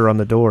inverter on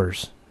the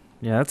doors.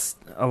 Yeah, that's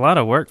a lot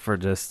of work for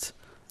just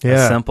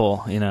Yeah. a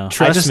simple,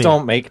 Trust I just me.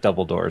 don't make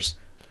double doors.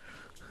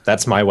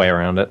 That's my way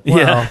around it.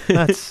 Well,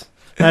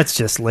 that's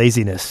just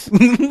laziness.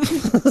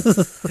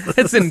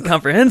 It's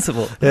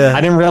incomprehensible. Yeah.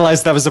 I didn't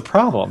realize that was a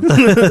problem.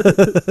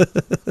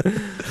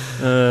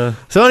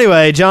 So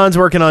anyway, John's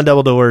working on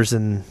double doors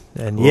and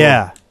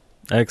yeah,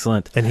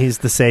 Excellent. and he's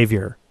the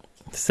savior.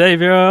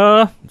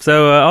 Savior.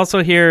 So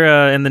also here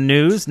in the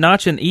news,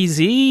 Notch and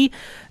EZ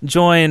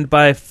joined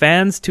by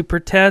fans to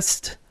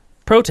protest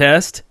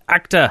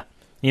ACTA.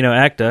 You know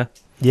ACTA.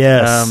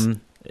 Yes.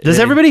 Does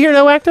everybody here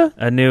know ACTA?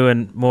 A new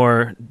and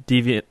more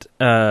deviant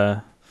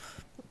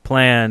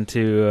plan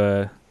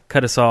to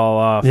cut us all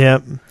off. Yeah.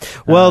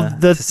 Well,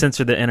 to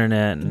censor the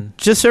internet. And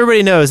just so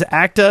everybody knows,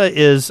 ACTA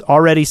is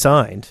already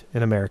signed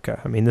in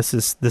America. I mean, this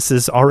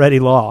is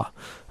already law.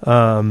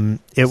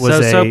 It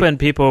was hoping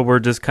people were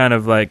just kind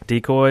of like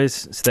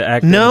decoys to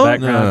act No.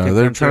 in the background. No,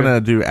 they're trying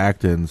to do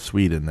ACTA in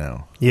Sweden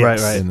now.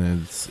 Yes. Right.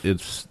 And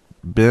it's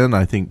been,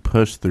 I think,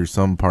 pushed through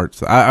some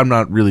parts. I'm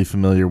not really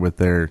familiar with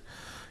their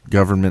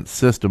government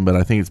system, but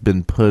I think it's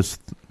been pushed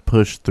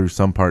through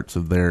some parts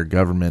of their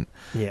government,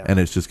 and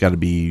it's just got to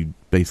be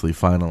basically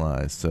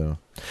finalized. So,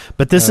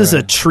 but this is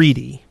a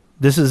treaty.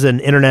 This is an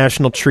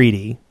international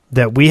treaty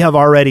that we have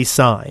already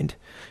signed,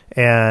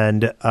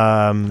 and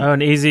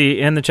and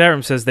Easy in the chat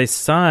room says they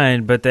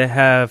signed, but they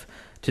have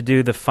to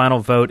do the final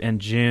vote in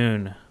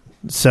June.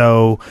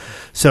 So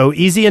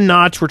Easy and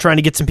Notch were trying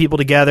to get some people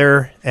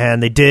together,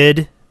 and they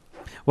did.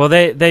 Well,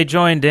 they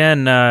joined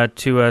in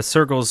to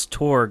Circles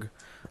Torg.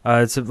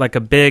 It's like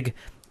a big.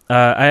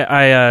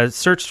 I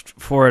searched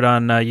for it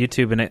on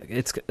YouTube, and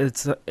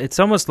it's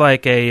almost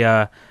like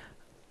a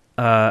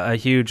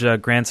huge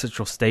Grand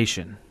Central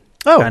Station.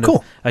 Oh, kind cool!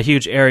 Of a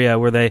huge area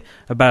where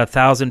about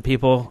 1,000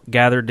 people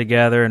gathered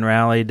together and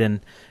rallied,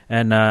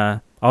 and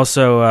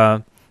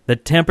also the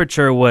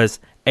temperature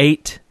was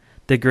 8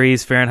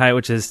 degrees Fahrenheit,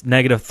 which is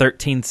negative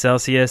 13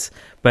 Celsius.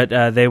 But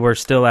they were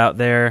still out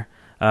there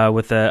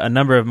with a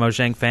number of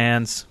Mojang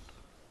fans.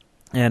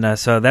 And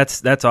so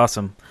that's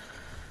awesome.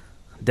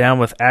 Down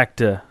with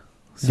ACTA.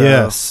 So,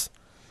 yes.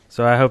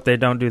 So I hope they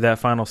don't do that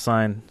final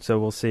sign. So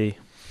we'll see.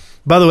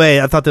 By the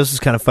way, I thought this was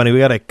kind of funny. We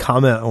got a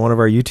comment on one of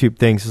our YouTube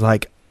things. It's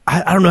like,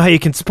 I don't know how you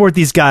can support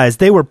these guys.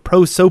 They were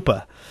pro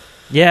SOPA.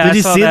 Yeah, did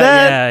you see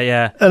that?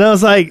 Yeah. And I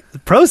was like,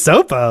 pro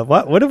SOPA?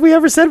 What have we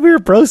ever said we were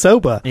pro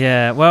SOPA?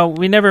 Yeah. Well,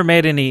 we never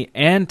made any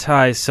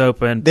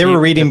anti-SOPA. And They were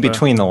reading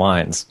between the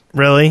lines.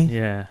 Really?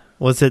 Yeah.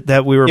 Was it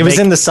that we were? It was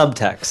in the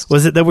subtext.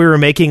 Was it that we were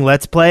making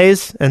Let's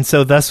Plays, and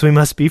so thus we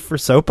must be for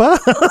SOPA?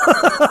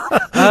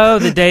 Oh,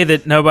 the day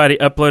that nobody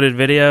uploaded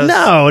videos.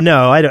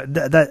 No, I don't.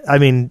 I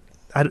mean,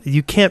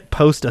 you can't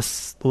post a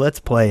Let's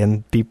Play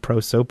and be pro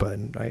SOPA,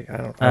 and I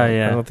don't.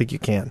 I don't think you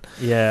can.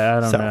 Yeah,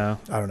 I don't know.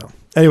 I don't know.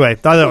 Anyway,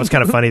 thought that was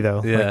kind of funny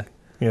though. Yeah.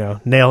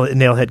 Like,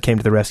 Nailhead came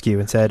to the rescue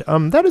and said,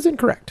 that is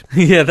incorrect.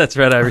 Yeah, that's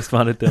right. I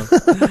responded to him.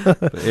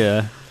 But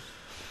yeah.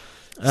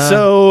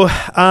 So,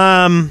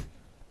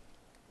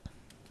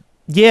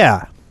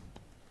 yeah.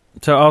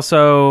 So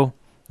also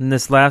in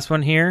this last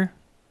one here,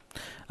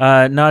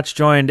 Notch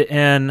joined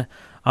in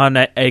on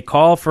a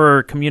call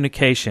for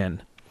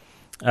communication,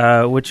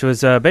 which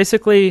was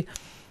basically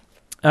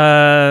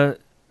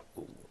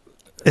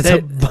it's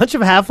a bunch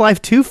of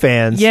Half-Life 2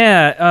 fans.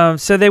 Yeah,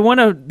 so they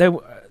want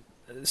to.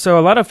 So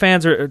a lot of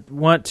fans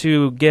want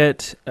to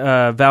get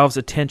Valve's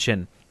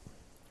attention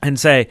and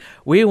say,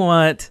 we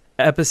want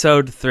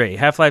Episode 3,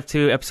 Half-Life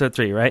 2, Episode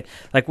 3, right?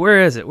 Like,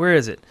 where is it? Where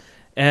is it?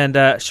 And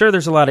sure,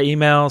 there's a lot of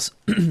emails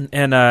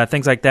and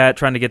things like that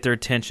trying to get their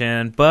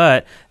attention,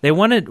 but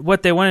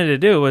what they wanted to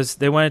do was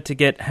they wanted to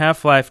get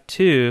Half-Life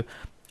 2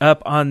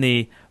 up on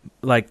the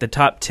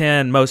top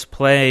 10 most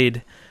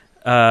played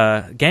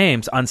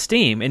games on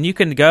Steam, and you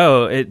can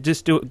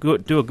just do a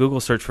Google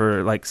search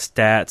for like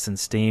stats and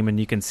Steam, and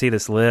you can see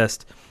this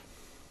list.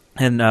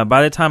 And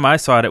by the time I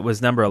saw it, it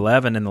was number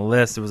 11 in the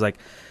list. It was like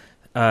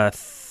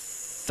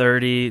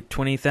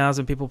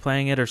 20,000 people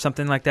playing it or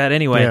something like that.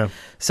 Anyway, Yeah.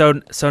 so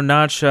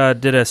Notch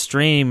did a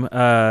stream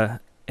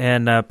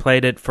and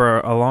played it for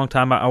a long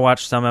time. I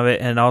watched some of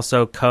it, and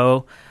also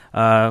Ko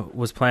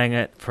was playing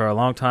it for a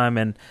long time.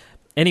 And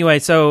anyway,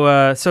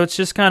 so it's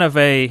just kind of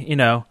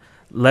a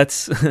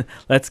let's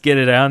get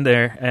it out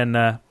there. And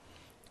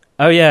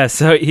oh yeah,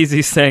 so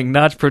Easy saying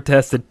Notch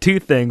protested two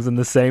things in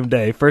the same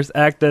day: first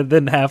ACTA,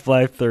 then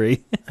Half-Life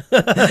 3.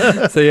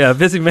 So yeah,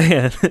 busy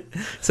man.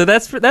 So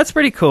that's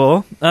pretty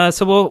cool.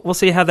 So we'll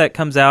see how that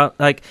comes out.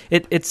 Like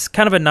it's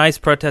kind of a nice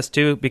protest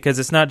too, because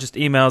it's not just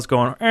emails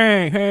going,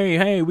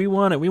 hey, we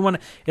want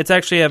it. It's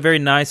actually a very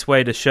nice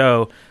way to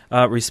show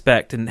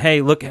respect. And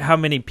hey, look how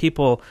many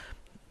people.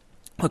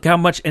 Look how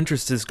much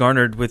interest is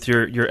garnered with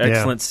your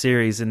excellent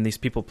series and these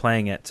people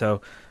playing it.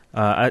 So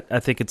I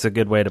think it's a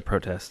good way to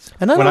protest.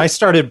 And when I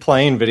started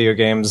playing video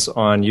games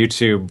on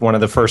YouTube, one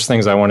of the first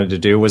things I wanted to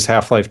do was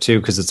Half-Life 2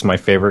 because it's my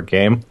favorite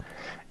game.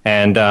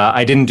 And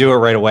I didn't do it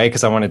right away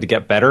because I wanted to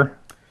get better.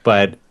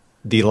 But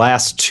the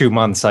last 2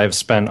 months I've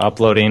spent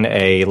uploading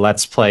a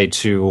Let's Play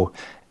to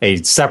a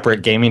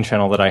separate gaming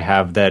channel that I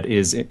have that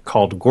is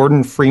called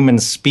Gordon Freeman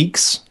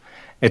Speaks.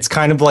 It's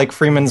kind of like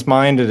Freeman's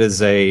Mind. It is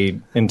a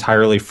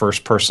entirely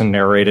first-person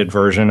narrated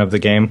version of the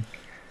game,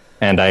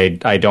 and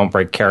I don't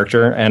break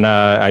character. And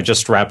I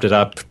just wrapped it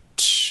up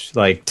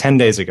like 10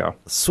 days ago.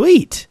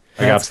 Sweet.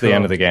 I got to the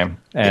end of the game,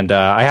 and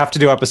I have to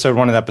do episode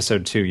 1 and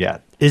episode 2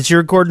 yet. Is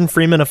your Gordon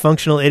Freeman a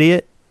functional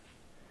idiot?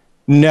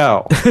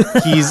 No,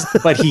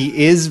 but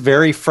he is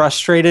very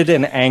frustrated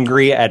and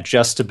angry at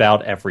just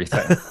about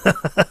everything.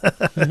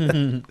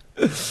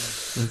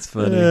 That's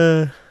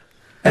funny.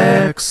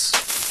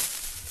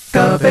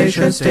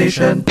 Excavation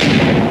Station.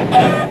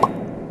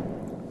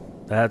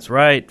 That's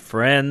right,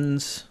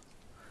 friends.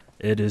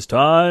 It is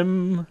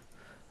time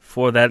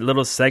for that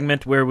little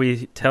segment where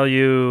we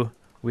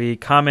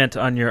comment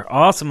on your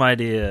awesome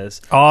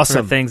ideas.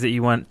 Awesome. For things that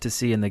you want to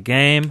see in the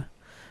game.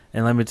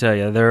 And let me tell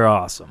you, they're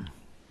awesome.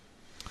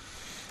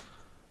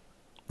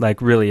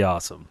 Like, really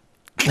awesome.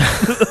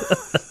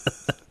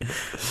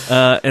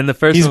 And the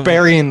first He's one,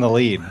 burying the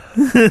lead.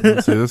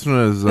 Let's see, this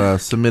one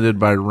is submitted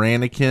by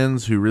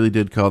Rannikins, who really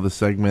did call the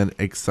segment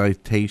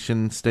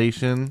Excitation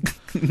Station.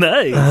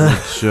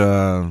 Nice. Which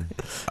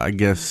I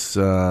guess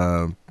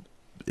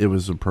it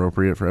was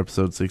appropriate for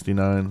episode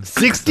 69.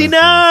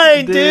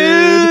 69,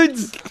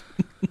 dudes!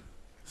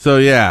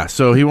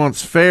 So he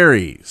wants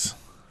fairies.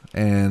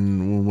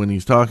 And when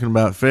he's talking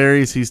about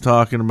fairies, he's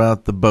talking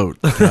about the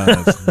boat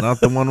guys, not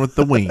the one with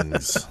the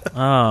wings.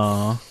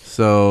 Oh.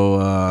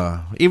 So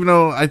even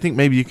though I think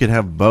maybe you could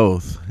have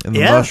both in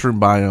the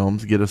mushroom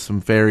biomes, get us some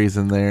fairies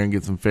in there and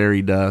get some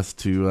fairy dust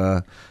to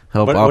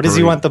help operate. What does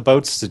he want the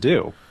boats to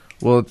do?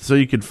 Well, so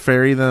you could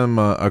ferry them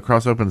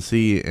across open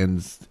sea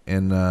and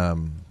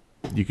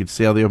you could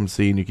sail the open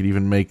sea and you could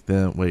even make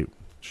them... Wait.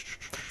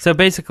 So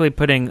basically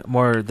putting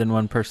more than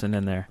one person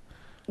in there.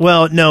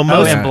 Well, no,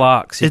 most in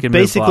blocks. You can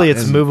basically move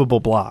blocks. it's movable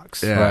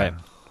blocks. Yeah. Right.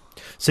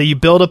 So you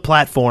build a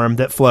platform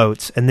that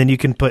floats, and then you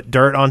can put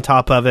dirt on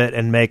top of it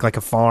and make like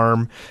a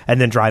farm, and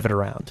then drive it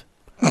around.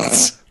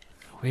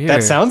 Weird.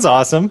 That sounds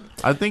awesome.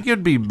 I think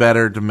it'd be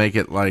better to make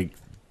it like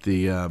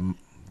the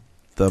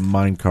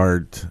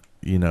minecart,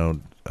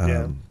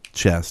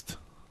 chest,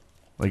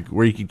 like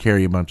where you could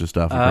carry a bunch of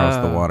stuff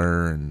across the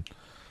water and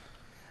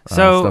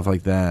stuff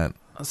like that.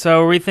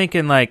 So are we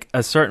thinking like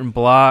a certain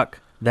block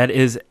that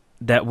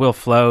will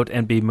float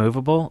and be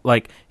movable?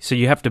 Like, so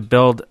you have to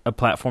build a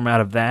platform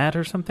out of that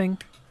or something?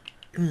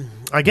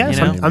 I guess.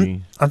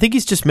 I think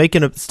he's just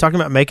talking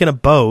about making a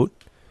boat,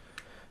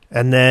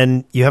 and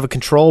then you have a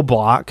control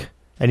block,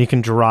 and you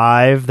can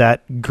drive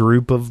that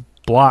group of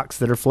blocks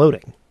that are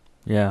floating.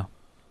 Yeah.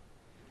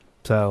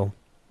 So,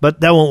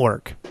 but that won't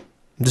work.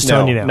 I'm just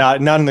telling you now.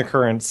 Not in the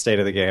current state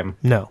of the game.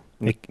 No.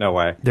 No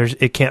way.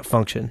 It can't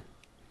function.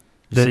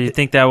 So you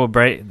think that will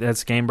break?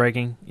 That's game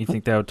breaking. You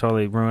think that would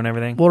totally ruin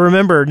everything? Well,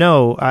 remember,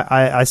 no.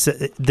 I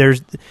said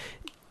there's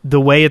the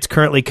way it's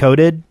currently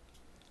coded.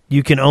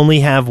 You can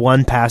only have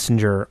one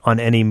passenger on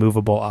any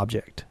movable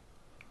object.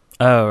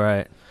 Oh,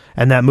 right.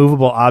 And that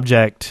movable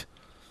object,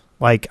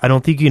 like, I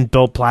don't think you can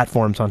build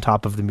platforms on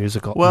top of the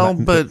musical. Well,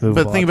 but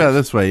think about it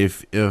this way: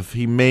 if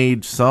he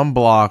made some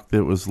block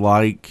that was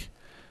like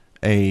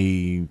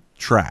a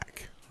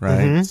track,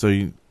 right? Mm-hmm.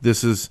 So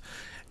this is.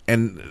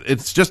 And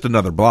it's just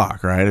another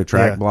block, right? A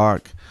track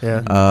block.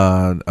 Yeah.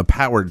 A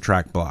powered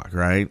track block,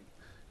 right?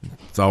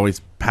 It's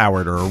always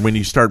powered, or when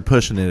you start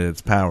pushing it,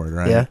 it's powered,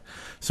 right? Yeah.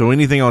 So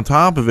anything on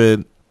top of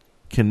it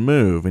can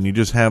move, and you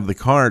just have the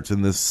carts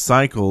in this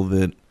cycle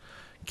that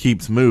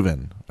keeps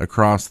moving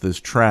across this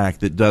track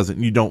that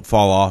you don't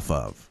fall off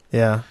of.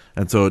 Yeah.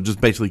 And so it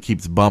just basically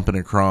keeps bumping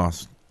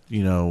across,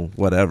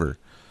 whatever.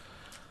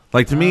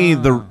 Like, to me,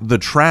 the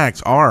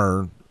tracks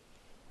are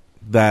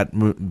that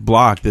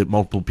block that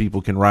multiple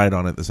people can ride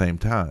on at the same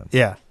time.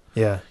 Yeah,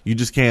 yeah. You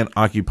just can't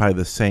occupy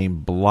the same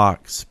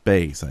block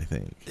space, I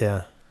think.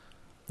 Yeah.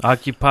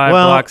 Occupy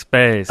block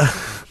space.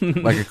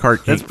 Like a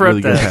cart can't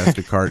really go past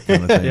a cart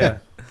kind of thing. Yeah.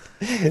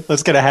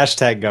 Let's get a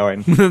hashtag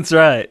going. That's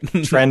right.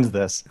 Trend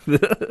this.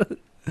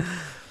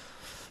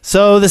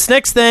 So this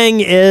next thing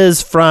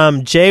is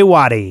from Jay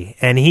Waddy,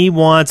 and he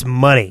wants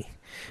money.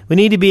 We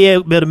need to be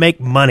able to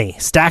make money,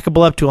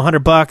 stackable up to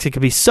 $100. It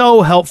could be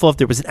so helpful if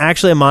there was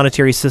actually a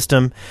monetary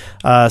system,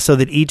 so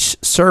that each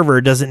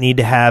server doesn't need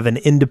to have an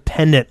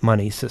independent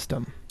money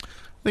system. I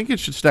think it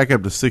should stack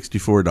up to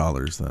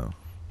 $64, though.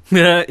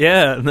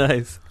 Yeah,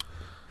 nice.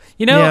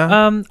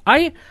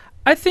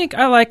 I think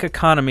I like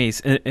economies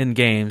in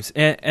games,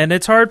 and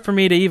it's hard for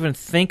me to even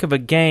think of a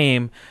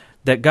game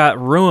that got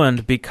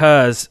ruined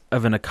because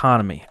of an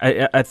economy.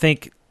 I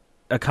think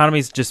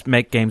economies just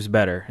make games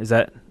better.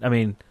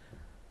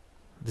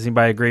 Does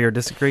anybody agree or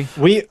disagree?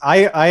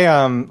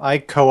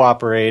 I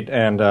cooperate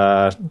and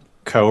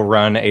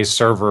co-run a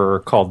server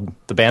called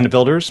the Band of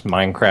Builders,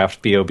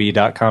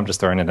 minecraftbob.com, just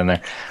throwing it in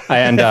there.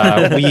 And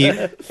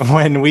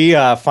when we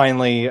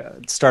finally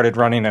started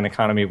running an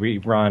economy, we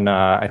run,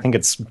 I think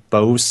it's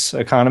BOSE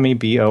economy,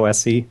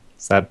 BOSE.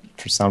 Does that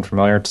sound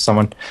familiar to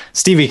someone?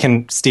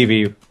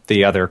 Stevie,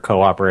 the other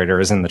co-operator,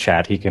 is in the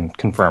chat. He can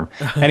confirm.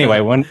 Anyway,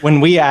 when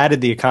we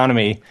added the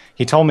economy,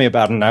 he told me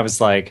about it, and I was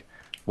like,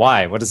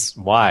 why?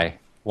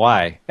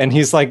 Why? And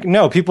he's like,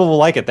 no, people will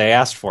like it. They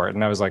asked for it.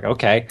 And I was like,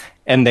 okay.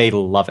 And they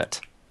love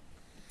it.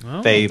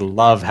 Oh. They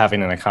love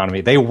having an economy.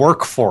 They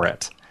work for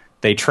it.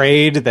 They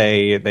trade.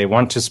 They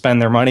want to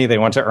spend their money. They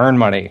want to earn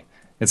money.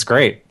 It's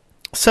great.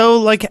 So,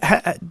 like,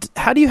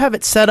 how do you have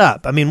it set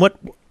up? I mean,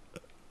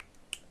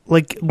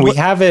 we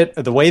have it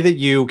the way that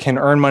you can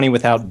earn money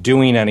without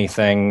doing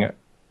anything,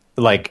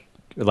 like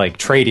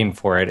trading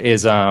for it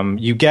is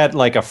you get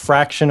like a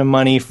fraction of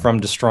money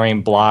from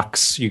destroying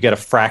blocks. You get a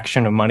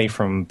fraction of money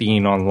from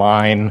being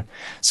online.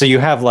 So you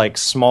have like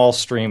small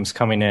streams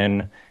coming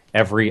in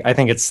I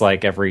think it's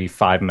like every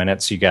 5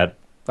 minutes you get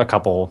a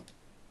couple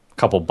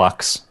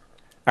bucks.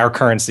 Our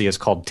currency is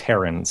called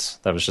Terrans.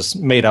 That was just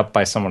made up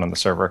by someone on the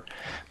server.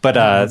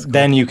 But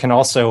then you can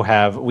also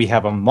we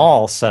have a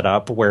mall set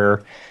up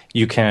where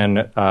you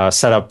can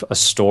set up a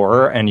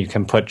store and you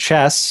can put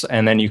chests,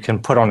 and then you can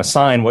put on a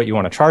sign what you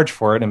want to charge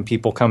for it, and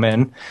people come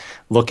in,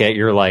 look at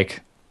your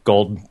like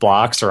gold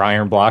blocks or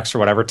iron blocks or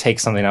whatever, take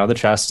something out of the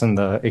chest, and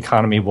the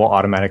economy will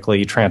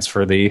automatically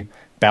transfer the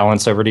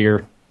balance over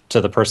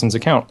to the person's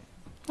account.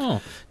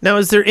 Oh. Now,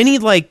 is there any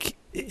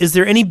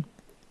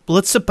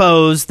let's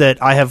suppose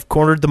that I have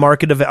cornered the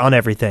market on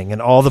everything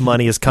and all the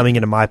money is coming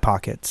into my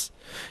pockets.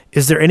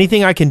 Is there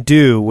anything I can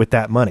do with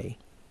that money?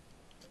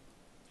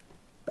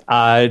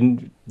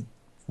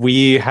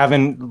 We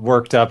haven't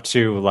worked up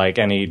to like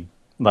any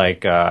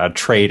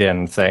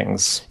trade-in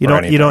things. You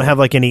don't have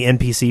like any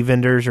NPC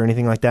vendors or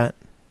anything like that?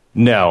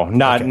 No,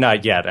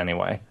 not yet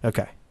anyway.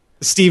 Okay.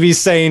 Stevie's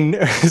saying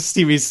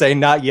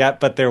not yet,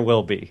 but there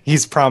will be.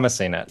 He's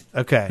promising it.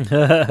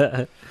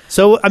 Okay.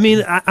 So, I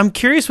mean, I'm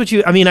curious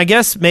I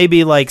guess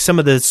maybe like some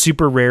of the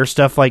super rare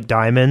stuff like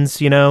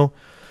diamonds,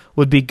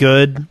 would be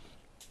good.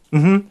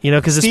 Mm-hmm.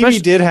 Because Stevie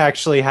did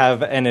actually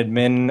have an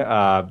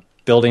admin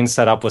building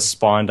set up with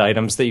spawned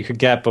items that you could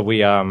get, but we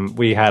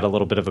had a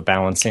little bit of a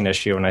balancing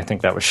issue, and I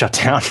think that was shut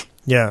down.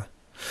 Yeah.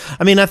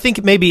 I mean, I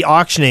think maybe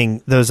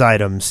auctioning those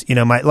items,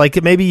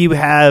 like maybe you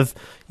have,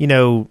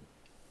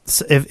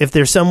 if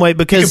there's some way,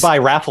 because you could buy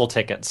raffle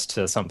tickets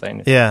to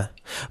something. Yeah.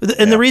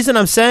 And the reason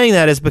I'm saying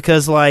that is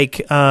because,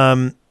 like,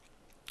 after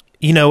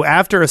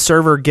a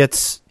server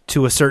gets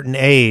to a certain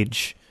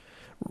age,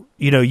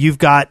 you've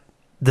got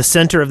the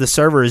center of the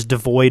server is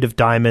devoid of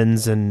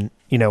diamonds and,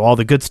 all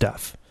the good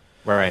stuff.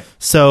 Right.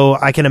 So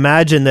I can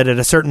imagine that at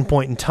a certain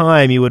point in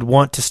time, you would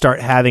want to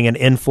start having an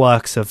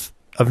influx of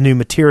new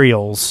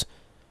materials.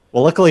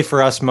 Well, luckily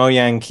for us,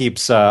 Mojang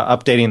keeps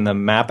updating the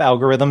map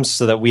algorithms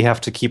so that we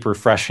have to keep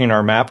refreshing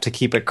our map to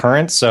keep it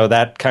current. So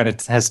that kind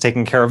of has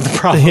taken care of the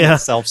problem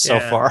itself so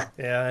far.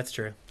 Yeah, that's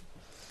true.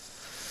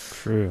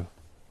 True.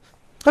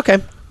 Okay.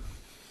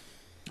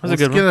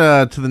 Let's get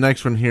to the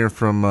next one here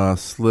from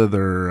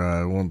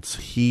Slither. Wants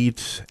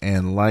heat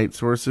and light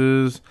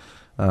sources.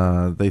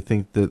 They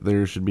think that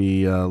there should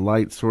be a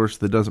light source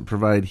that doesn't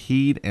provide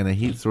heat and a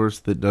heat source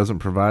that doesn't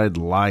provide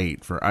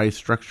light for ice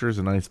structures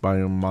and ice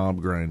biome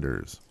mob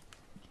grinders.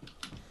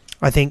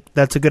 I think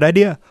that's a good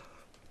idea.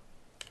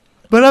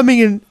 But I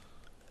mean,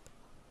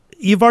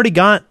 you've already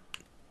got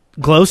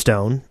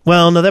glowstone.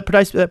 Well, no, that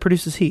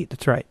produces heat.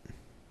 That's right.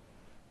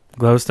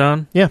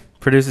 Glowstone? Yeah.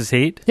 Produces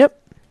heat? Yep.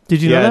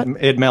 Did you know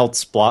that? It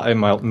melts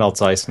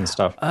melts ice and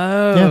stuff.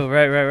 Oh, yeah.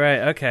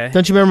 Right. Okay.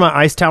 Don't you remember my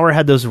ice tower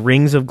had those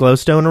rings of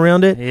glowstone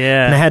around it?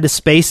 Yeah. And I had to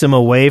space them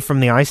away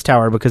from the ice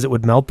tower because it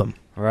would melt them.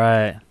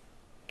 Right.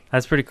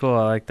 That's pretty cool.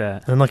 I like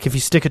that. And like if you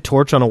stick a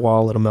torch on a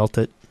wall, it'll melt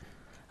it.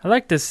 I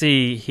like to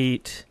see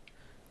heat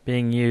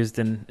being used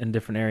in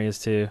different areas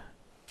too.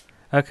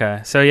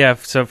 Okay.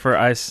 So for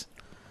ice.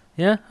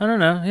 Yeah, I don't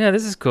know. Yeah,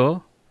 this is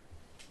cool.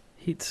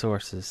 Heat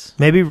sources.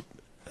 Maybe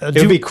it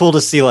would be cool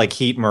to see like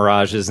heat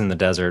mirages in the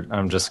desert.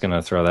 I'm just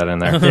gonna throw that in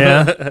there.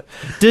 Yeah.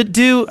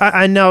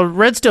 I know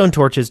redstone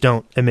torches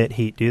don't emit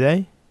heat, do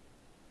they?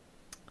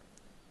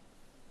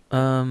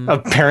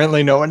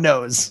 Apparently, no one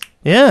knows.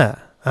 Yeah,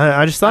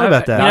 I just thought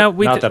about that.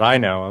 Not that I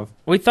know of.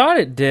 We thought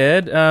it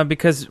did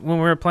because when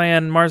we were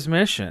playing Mars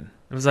Mission,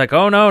 it was like,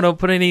 oh no, don't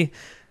put any.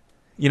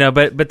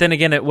 But then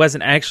again, it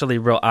wasn't actually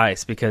real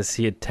ice because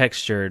he had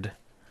textured.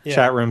 Yeah.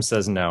 Chat room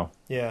says no.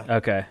 Yeah.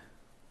 Okay.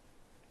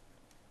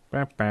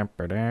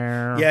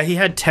 Yeah, he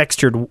had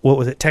textured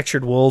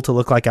wool to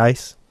look like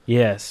ice.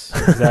 Yes,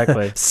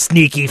 exactly.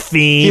 Sneaky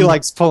fiend. He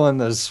likes pulling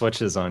those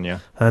switches on you.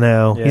 I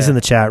know. Yeah. He's in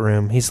the chat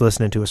room. He's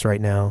listening to us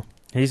right now.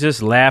 He's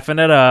just laughing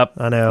it up.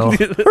 I know.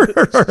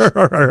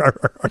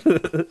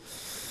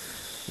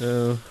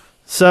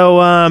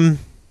 So,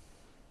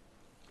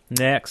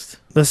 next.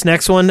 This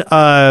next one,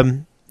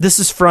 this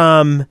is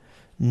from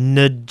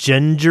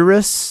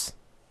Nagengerus.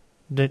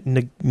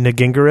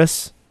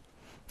 Nagengerus.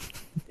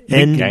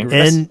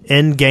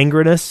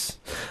 Gangrenous.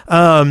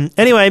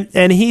 Anyway,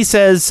 and he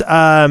says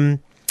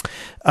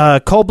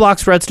coal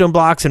blocks, redstone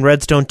blocks, and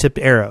redstone tipped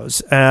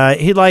arrows.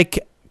 He'd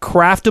like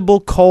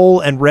craftable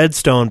coal and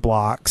redstone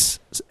blocks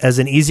as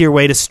an easier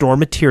way to store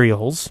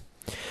materials.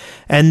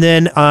 And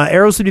then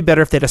arrows would be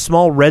better if they had a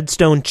small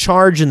redstone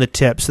charge in the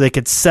tip so they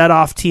could set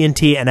off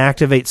TNT and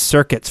activate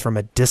circuits from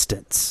a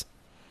distance.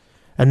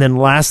 And then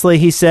lastly,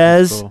 he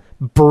says, cool.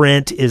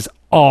 Brent is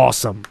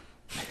awesome.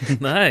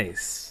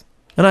 Nice.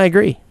 And I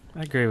agree.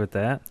 I agree with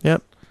that.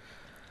 Yep.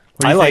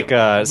 I like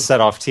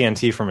set off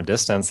TNT from a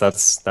distance.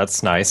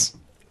 That's nice.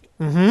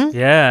 Mm-hmm.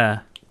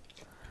 Yeah.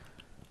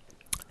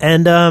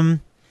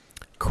 And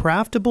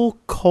craftable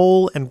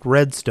coal and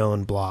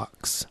redstone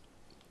blocks.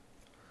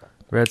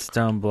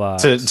 Redstone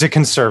blocks. To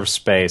conserve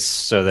space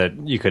so that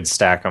you could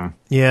stack them.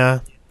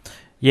 Yeah.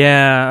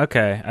 Yeah,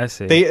 okay, I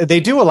see. They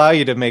do allow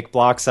you to make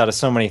blocks out of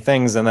so many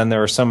things, and then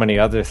there are so many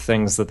other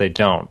things that they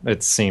don't.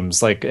 It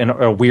seems like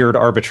a weird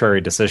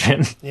arbitrary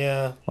decision.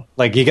 Yeah.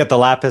 Like you get the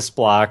lapis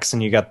blocks,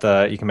 and you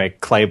can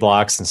make clay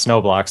blocks and snow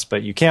blocks,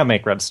 but you can't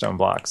make redstone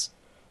blocks.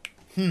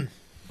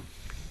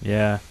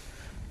 Yeah.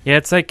 Yeah,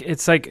 it's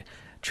like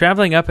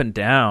traveling up and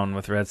down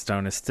with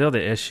redstone is still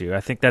the issue.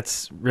 I think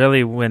that's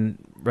really when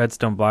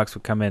redstone blocks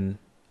would come in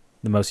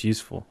the most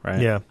useful,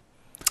 right? Yeah.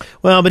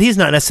 Well, but he's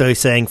not necessarily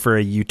saying for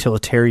a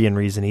utilitarian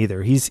reason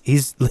either.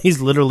 He's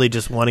literally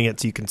just wanting it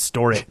so you can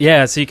store it.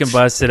 Yeah, so you can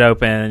bust it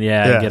open.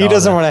 Yeah. He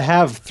doesn't want to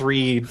have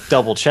 3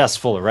 double chests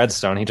full of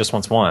redstone. He just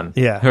wants 1.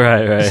 Yeah.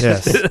 Right.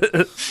 Yes.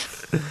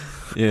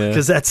 Yeah.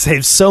 Because that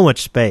saves so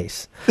much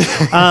space.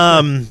 That's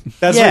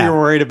what you're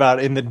worried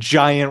about in the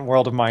giant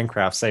world of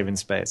Minecraft, saving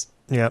space.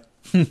 Yep.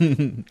 So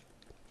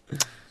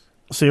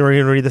you're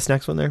going to read this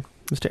next one there,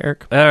 Mr.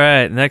 Eric? All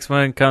right. Next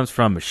one comes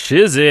from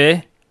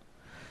Shizzy.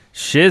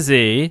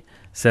 Shizzy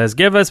says,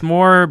 give us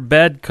more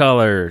bed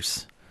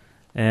colors.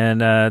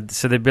 And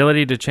so the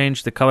ability to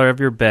change the color of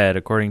your bed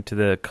according to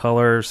the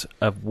colors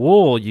of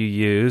wool you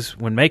use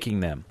when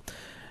making them.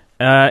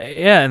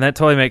 Yeah, and that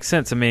totally makes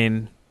sense. I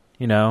mean,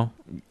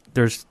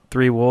 there's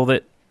 3 wool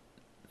that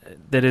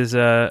is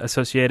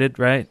associated,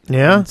 right?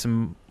 Yeah. And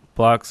some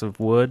blocks of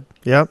wood.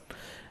 Yep.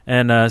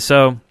 And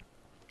so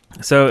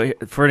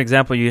for an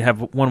example, you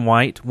have 1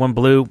 white, 1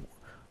 blue,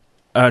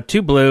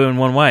 2 blue and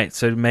 1 white.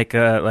 So to make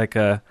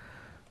would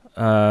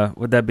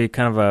that be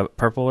kind of a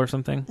purple or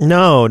something?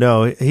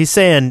 No. He's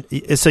saying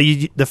so.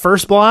 The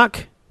first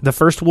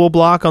wool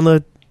block on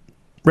the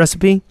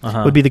recipe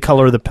would be the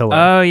color of the pillow.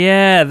 Oh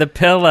yeah, the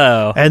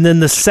pillow. And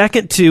then the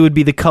second 2 would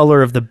be the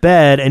color of the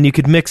bed, and you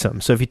could mix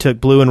them. So if you took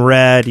blue and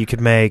red, you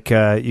could make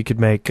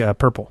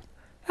purple.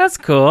 That's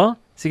cool.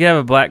 So you can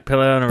have a black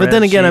pillow and a red. But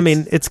then again, sheets. I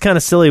mean, it's kind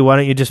of silly. Why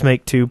don't you just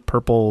make 2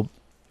 purple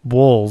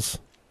wools?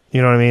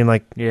 You know what I mean?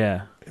 Like,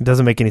 yeah, it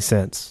doesn't make any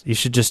sense. You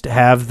should just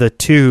have the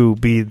 2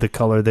 be the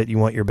color that you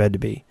want your bed to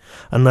be,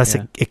 unless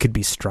it could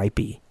be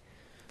stripy.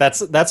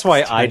 That's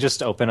why I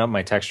just open up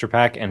my texture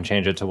pack and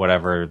change it to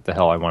whatever the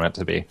hell I want it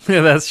to be.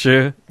 Yeah, that's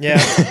true.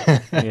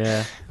 Yeah.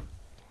 Yeah.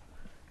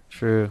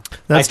 True.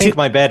 I think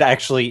my bed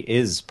actually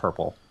is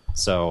purple.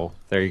 So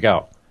there you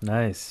go.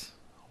 Nice.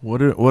 What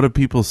do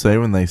people say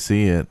when they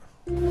see it?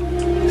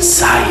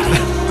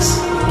 Sightings.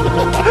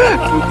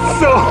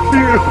 So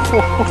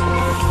beautiful.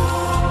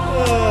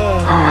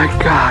 Oh my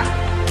God.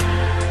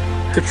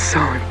 It's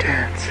so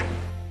intense.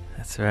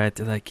 That's right.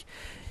 They're like,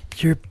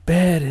 your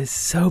bed is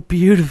so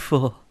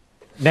beautiful.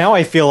 Now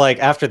I feel like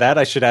after that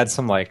I should add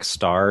some like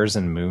stars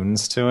and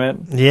moons to it.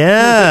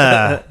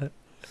 Yeah.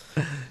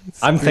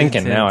 I'm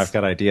thinking now. I've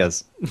got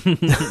ideas.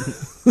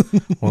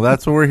 Well,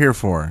 that's what we're here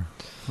for.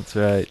 That's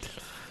right.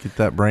 Get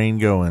that brain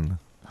going.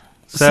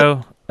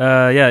 So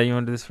yeah, you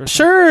want to do this first?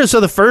 Sure. So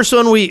the first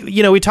one,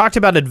 we talked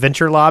about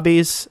adventure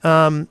lobbies,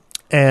 and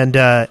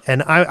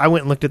I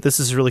went and looked at this.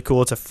 This is really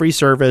cool. It's a free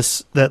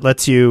service that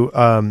lets you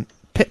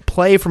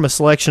play from a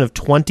selection of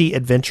 20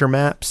 adventure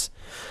maps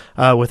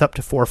with up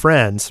to 4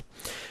 friends.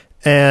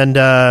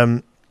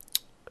 And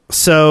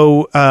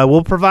so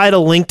we'll provide a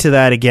link to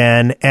that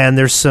again. And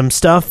there's some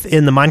stuff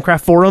in the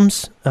Minecraft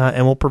forums,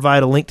 and we'll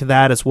provide a link to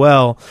that as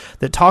well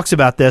that talks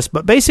about this.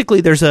 But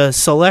basically, there's a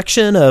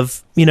selection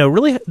of,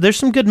 really, there's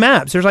some good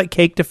maps. There's like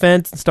Cake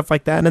Defense and stuff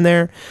like that in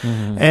there.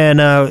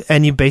 Mm-hmm.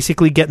 And you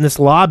basically get in this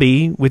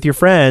lobby with your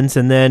friends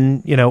and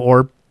then,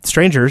 or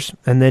strangers,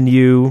 and then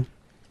you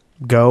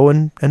go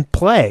and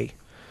play.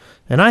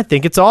 And I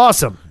think it's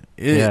awesome.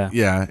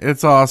 Yeah,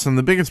 it's awesome.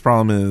 The biggest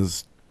problem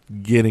is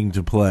getting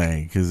to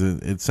play, because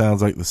it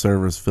sounds like the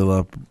servers fill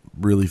up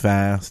really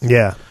fast.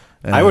 Yeah.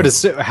 I would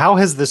assume, how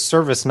has this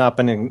service not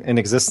been in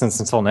existence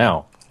until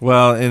now?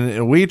 Well,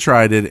 and we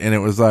tried it, and it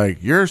was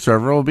like, your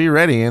server will be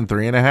ready in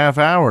 3.5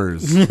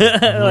 hours.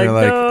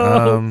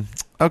 No.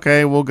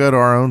 Okay, we'll go to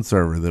our own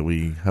server that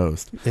we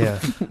host. Yeah.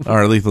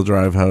 Our Lethal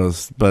Drive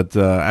host. But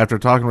after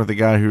talking with the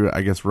guy who,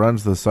 I guess,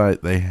 runs the site,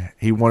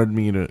 he wanted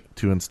me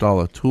to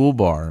install a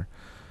toolbar,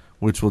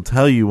 which will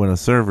tell you when a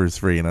server's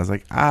free. And I was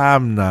like,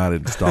 I'm not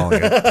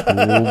installing a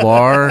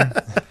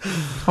toolbar.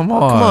 Come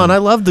on. I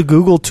love the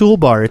Google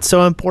toolbar. It's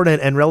so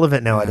important and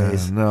relevant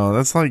nowadays. No,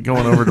 that's like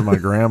going over to my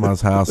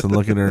grandma's house and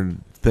looking at her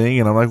thing,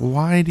 and I'm like,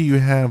 why do you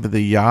have the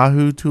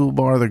Yahoo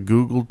toolbar, the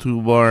Google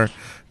toolbar,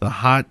 the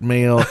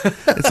Hotmail?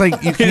 It's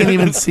like you can't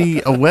even see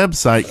a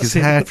website because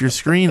half your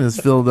screen is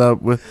filled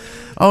up with,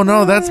 oh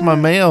no, that's my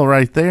mail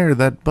right there,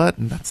 that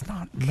button. That's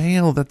not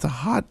mail, that's a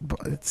hot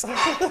button.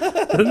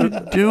 What are you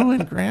doing,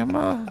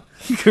 Grandma?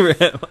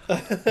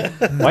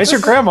 Why is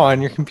your grandma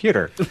on your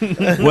computer?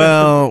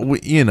 Well,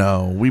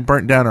 we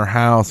burnt down her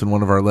house in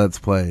one of our Let's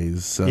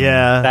Plays. So.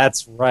 Yeah.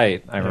 That's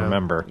right. I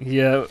remember.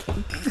 Yeah.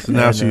 So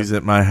now she's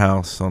at my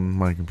house on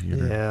my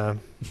computer. Yeah.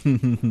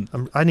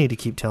 I need to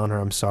keep telling her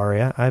I'm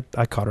sorry. I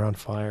caught her on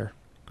fire.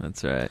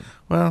 That's right.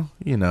 Well,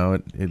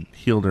 it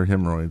healed her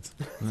hemorrhoids.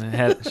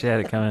 She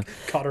had it coming.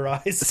 Caught her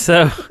eyes.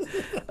 So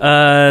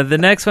the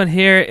next one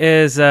here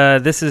is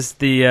this is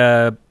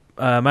the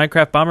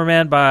Minecraft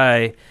Bomberman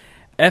by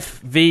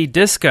FV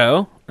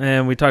Disco,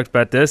 and we talked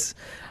about this.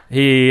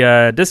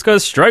 Disco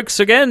strikes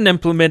again,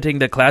 implementing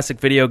the classic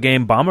video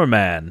game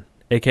Bomberman,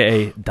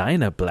 aka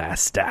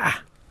Dynablaster.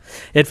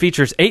 It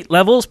features 8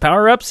 levels,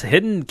 power-ups,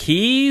 hidden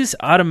keys,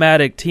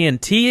 automatic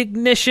TNT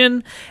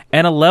ignition,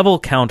 and a level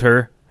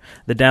counter.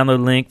 The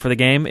download link for the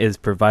game is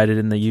provided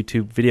in the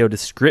YouTube video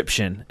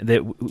description,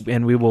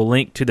 and we will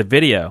link to the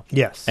video.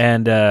 Yes.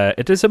 And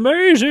it is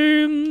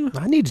amazing.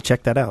 I need to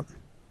check that out.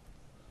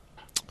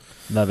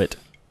 Love it.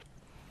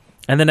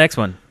 And the next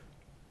one.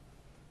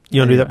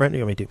 You want to do that, Brent?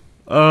 You want me to?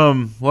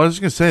 Well, I was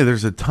just going to say,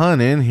 there's a ton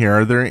in here.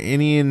 Are there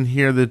any in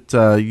here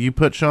that you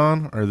put,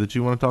 Shawn, or that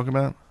you want to talk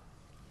about?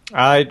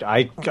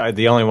 I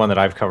the only one that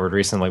I've covered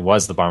recently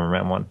was the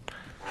Bomberman one.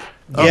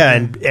 Yeah,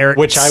 and Eric,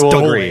 which I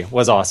will agree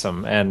was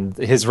awesome, and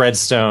his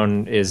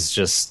redstone is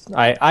just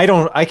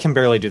I can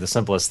barely do the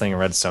simplest thing in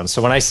redstone.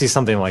 So when I see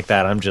something like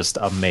that, I'm just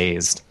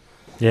amazed.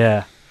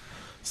 Yeah.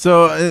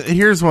 So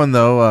here's one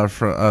though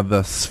for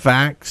the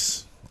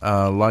Sphax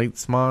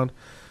lights mod.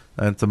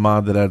 It's a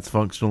mod that adds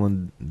functional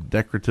and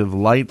decorative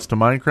lights to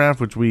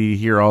Minecraft, which we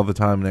hear all the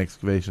time in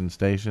Excavation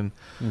Station.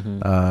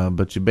 Mm-hmm.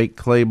 But you bake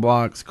clay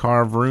blocks,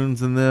 carve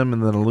runes in them,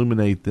 and then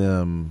illuminate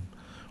them.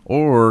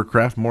 Or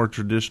craft more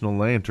traditional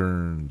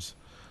lanterns.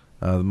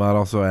 The mod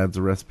also adds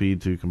a recipe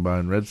to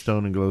combine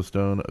redstone and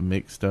glowstone, a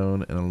mixed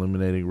stone, and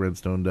illuminating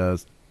redstone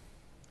dust.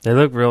 They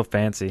look real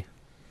fancy.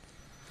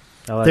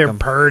 I like They're them.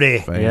 pretty.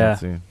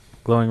 Fancy.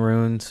 glowing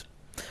runes.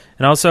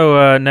 And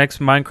also, next,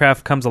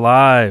 Minecraft Comes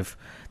Alive.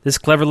 This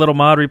clever little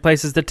mod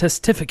replaces the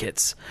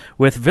testificates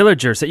with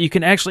villagers that you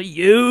can actually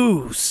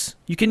use.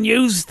 You can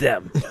use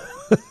them.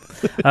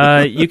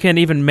 You can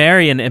even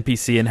marry an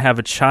NPC and have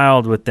a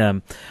child with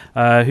them,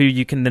 who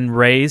you can then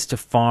raise to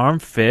farm,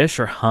 fish,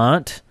 or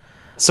hunt.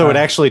 So it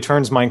actually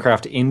turns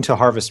Minecraft into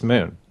Harvest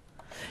Moon.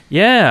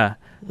 Yeah.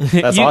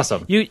 That's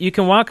awesome. You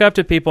can walk up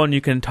to people and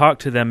you can talk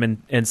to them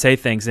and say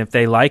things. And if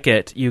they like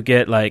it, you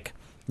get like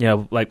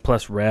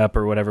plus rep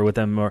or whatever with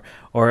them,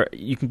 or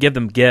you can give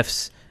them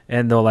gifts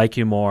and they'll like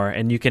you more.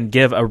 And you can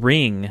give a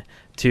ring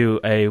to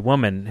a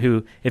woman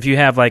who, if you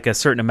have like a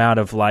certain amount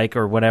of like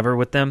or whatever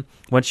with them,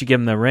 once you give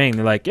them the ring,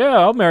 they're like, yeah,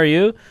 I'll marry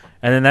you.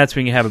 And then that's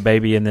when you have a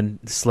baby, and then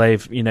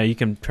slave, you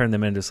can turn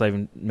them into slave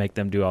and make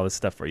them do all this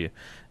stuff for you,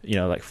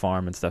 like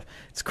farm and stuff.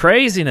 It's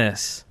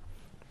craziness.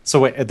 So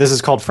wait, this is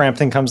called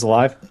Frampton Comes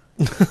Alive?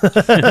 It's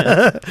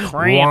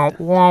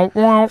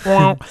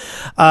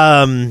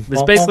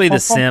basically The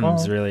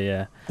Sims, really,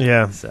 yeah.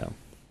 Yeah. So,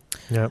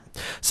 yep.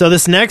 So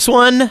this next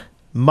one,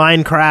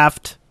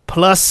 Minecraft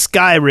plus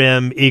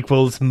Skyrim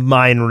equals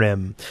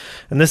Minerim,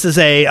 and this is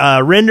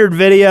a rendered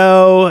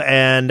video,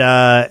 and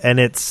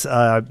it's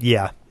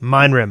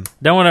Minerim.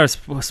 Don't want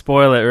to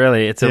spoil it.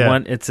 Really, it's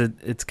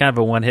it's kind of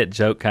a one hit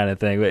joke kind of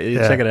thing. But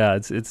check it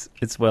out.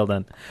 It's well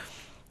done.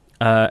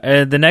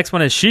 And the next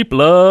one is Sheep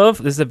Love.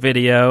 This is a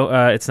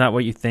video. It's not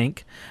what you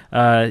think.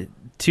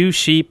 Two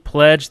sheep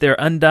pledge their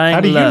undying love.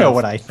 How do you know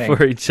what I think?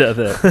 For each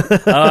other.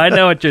 Oh, I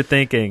know what you're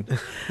thinking.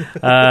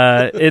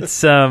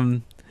 It's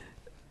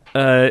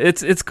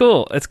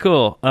cool. It's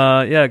cool.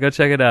 Yeah, go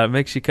check it out. It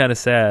makes you kind of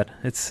sad.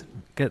 It's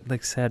got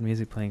like sad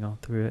music playing all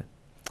through it.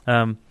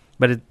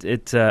 But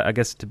it I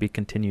guess to be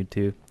continued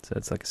too. So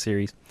it's like a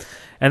series.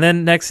 And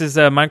then next is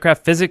Minecraft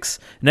Physics,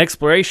 an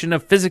exploration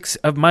of physics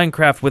of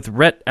Minecraft with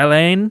Rhett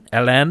Alain,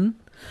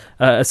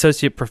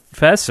 Associate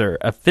Professor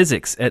of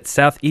Physics at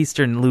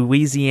Southeastern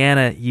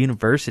Louisiana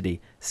University.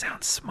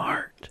 Sounds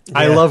smart. Yeah.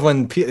 I love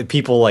when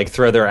people like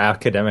throw their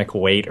academic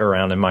weight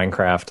around in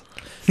Minecraft.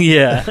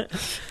 Yeah.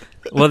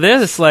 Well,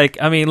 there's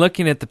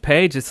looking at the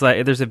page, it's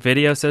like there's a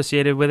video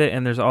associated with it,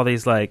 and there's all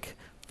these like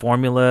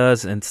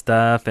formulas and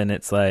stuff, and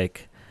it's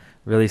like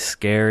really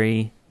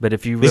scary. But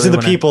if you really these are the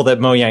people that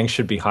Mojang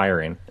should be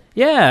hiring.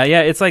 Yeah,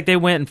 it's like they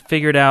went and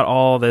figured out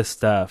all this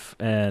stuff,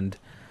 and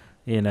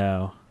it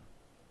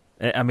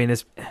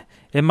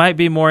might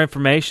be more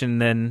information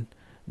than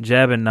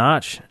Jeb and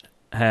Notch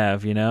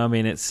have.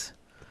 It's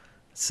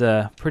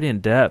pretty in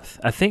depth.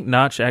 I think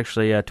Notch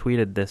actually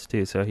tweeted this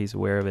too, so he's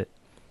aware of it.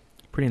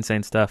 Pretty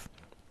insane stuff.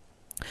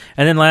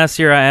 And then last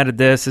year I added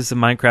this. This is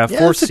Minecraft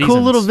 4 Seasons. It's a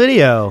cool little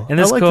video. And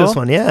I like this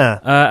one, yeah.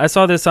 I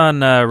saw this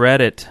on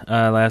Reddit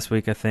last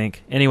week, I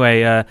think.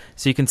 Anyway,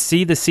 so you can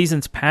see the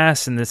Seasons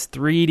Pass in this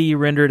 3D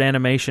rendered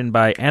animation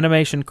by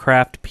Animation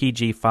Craft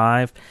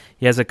PG5.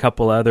 He has a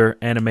couple other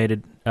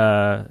animated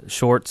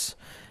shorts,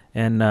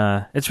 and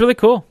it's really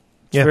cool.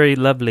 It's very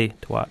lovely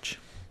to watch.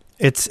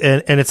 It's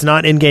it's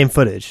not in-game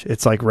footage.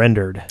 It's like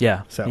rendered.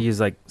 Yeah, so he used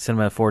like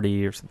Cinema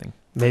 4D or something.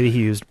 Maybe he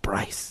used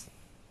Bryce.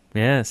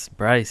 Yes,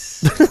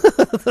 Bryce.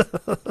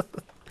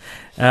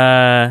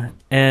 So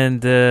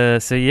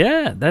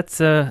yeah, that's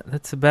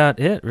about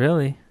it,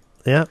 really.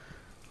 Yeah.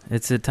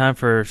 It's a time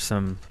for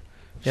some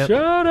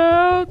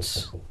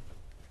shout-outs.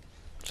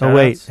 Oh,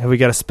 wait. Have we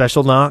got a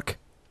special knock?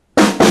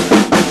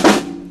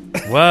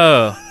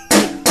 Whoa.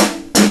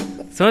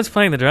 Someone's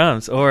playing the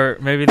drums, or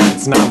maybe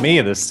it's not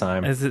me this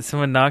time. Is it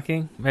someone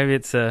knocking? Maybe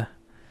it's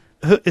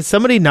Is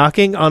somebody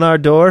knocking on our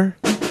door?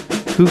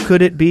 Who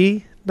could it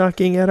be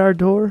knocking at our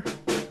door?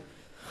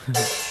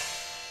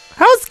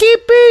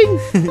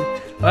 Housekeeping!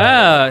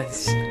 Wow.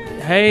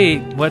 Hey,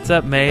 what's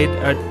up, maid?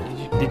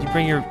 Did you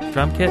bring your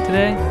drum kit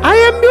today? I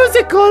am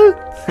musical!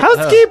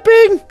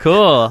 Housekeeping!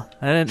 Cool.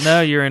 I didn't know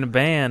you were in a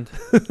band.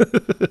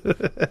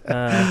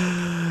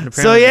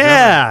 So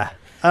yeah,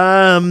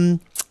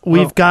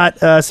 we've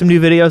got some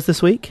new videos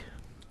this week.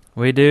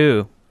 We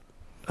do.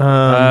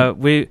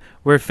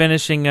 We're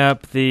finishing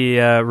up the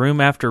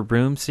Room After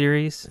Room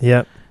series.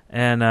 Yep.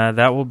 And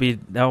that will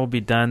be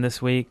done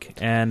this week.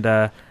 And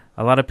a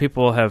lot of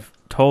people have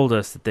told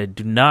us that they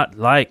do not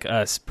like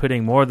us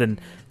putting more than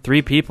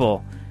 3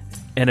 people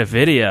in a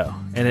video,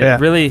 and it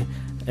really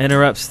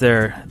interrupts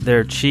their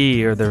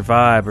chi or their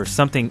vibe, or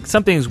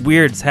something's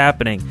weird's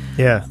happening.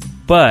 Yeah.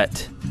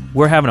 But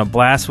we're having a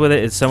blast with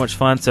it. It's so much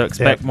fun, so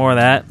expect more of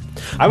that.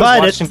 I was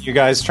watching you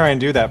guys try and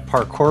do that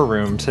parkour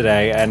room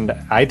today, and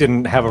I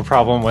didn't have a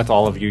problem with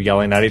all of you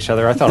yelling at each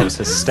other. I thought it was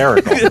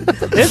hysterical.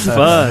 It's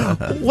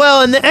fun.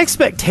 Well, and the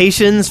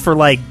expectations for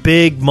like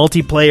big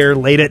multiplayer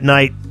late at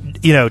night,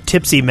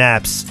 tipsy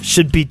maps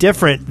should be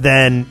different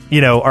than,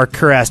 our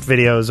Curast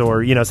videos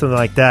or, something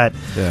like that.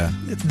 Yeah.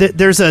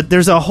 There's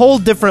a whole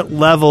different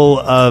level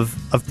of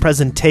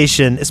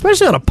presentation,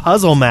 especially on a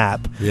puzzle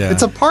map. Yeah.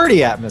 It's a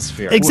party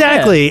atmosphere.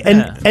 Exactly.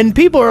 And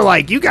people are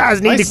like, you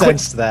guys need to quit.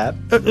 That.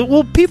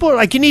 Well, people are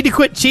like, you need to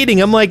quit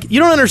cheating. I'm like, you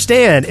don't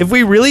understand. If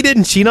we really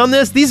didn't cheat on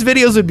this, these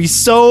videos would be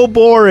so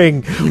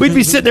boring. We'd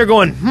be sitting there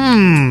going,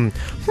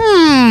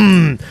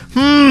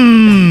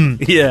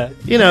 Yeah.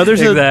 You know,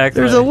 there's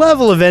a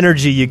level of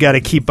energy you got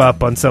to keep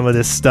up on some of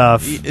this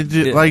stuff.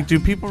 Like, do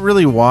people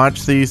really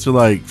watch these to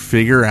like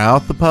figure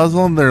out the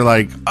puzzle? And they're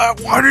like,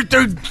 why did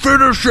they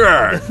finish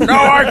it? No,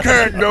 I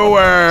can't do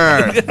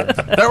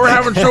it. They were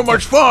having so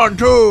much fun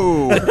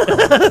too.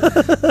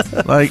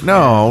 Like,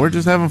 no, we're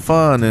just having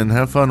fun and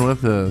have fun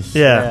with this.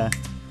 Yeah.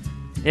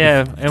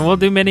 Yeah, and we'll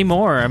do many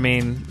more. I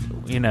mean,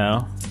 you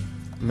know,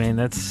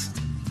 that's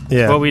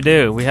Yeah. what we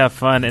do. We have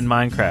fun in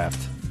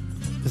Minecraft.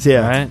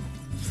 Yeah. Right?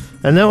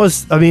 And that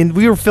was, I mean,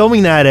 we were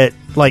filming that at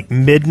like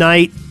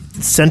midnight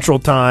Central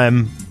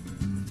Time.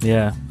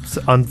 Yeah.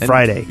 On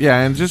Friday.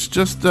 And just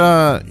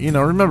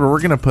remember,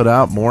 we're going to put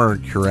out more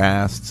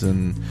Curasts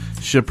and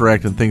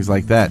Shipwrecked and things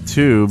like that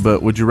too,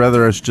 but would you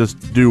rather us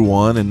just do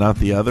one and not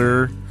the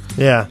other?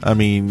 Yeah. I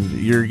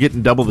mean, you're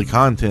getting double the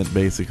content,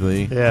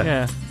 basically.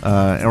 Yeah.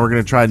 And we're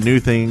going to try new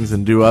things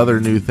and do other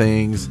new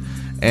things.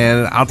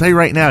 And I'll tell you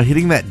right now,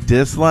 hitting that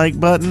dislike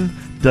button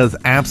does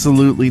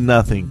absolutely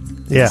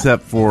nothing. Yeah.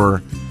 Except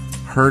for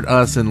hurt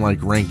us in, like,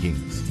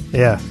 rankings.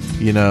 Yeah.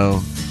 You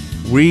know,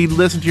 we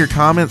listen to your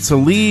comments, so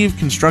leave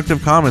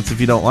constructive comments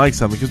if you don't like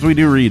something, because we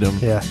do read them.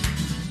 Yeah.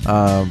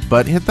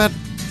 But hit that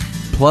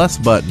plus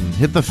button.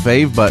 Hit the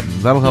fave button.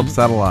 That'll help us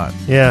out a lot.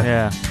 Yeah.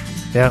 Yeah.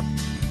 Yeah.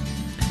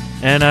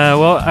 And,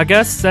 well, I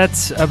guess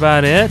that's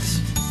about it.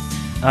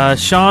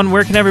 Shawn,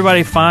 where can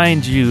everybody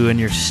find you and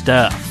your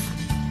stuff?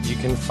 You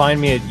can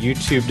find me at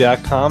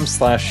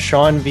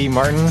youtube.com/Shawn V.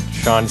 Martin.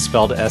 Shawn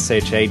spelled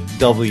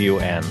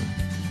SHAWN.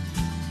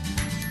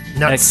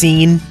 Not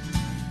seen.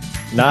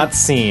 Not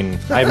seen.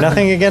 I have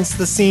nothing against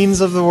the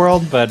scenes of the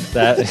world, but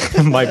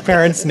that my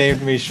parents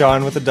named me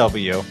Shawn with a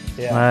W.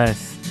 Yeah.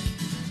 Nice.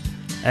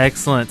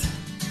 Excellent.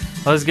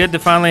 Well, it's good to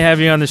finally have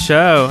you on the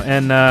show,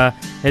 and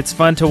it's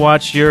fun to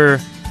watch your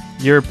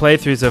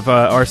playthroughs of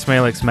Ars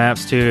Malix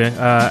maps too.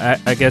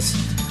 I guess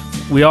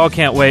we all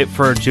can't wait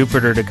for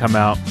Jupiter to come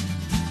out,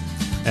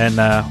 and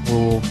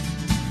we'll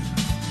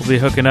be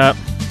hooking up.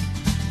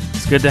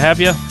 It's good to have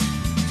you.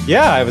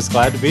 Yeah, I was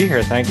glad to be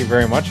here. Thank you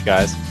very much,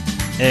 guys.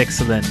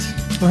 Excellent.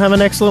 Well, have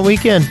an excellent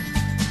weekend.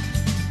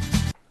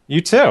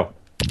 You too.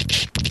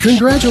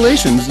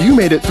 Congratulations, you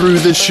made it through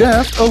The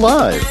Shaft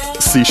alive.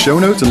 See show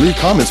notes and leave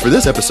comments for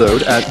this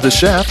episode at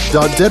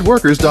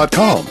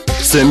theshaft.deadworkers.com.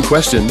 Send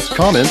questions,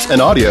 comments,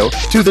 and audio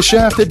to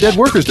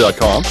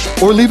theshaft@deadworkers.com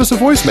or leave us a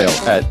voicemail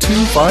at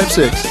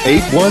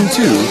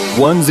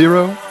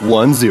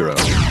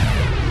 256-812-1010.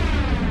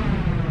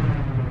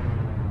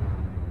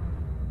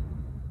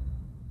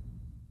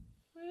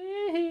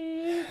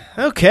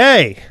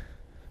 Okay.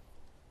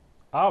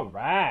 All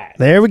right.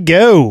 There we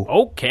go.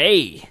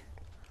 Okay.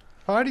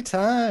 Party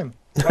time.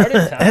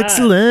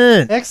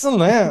 Excellent.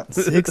 Excellent.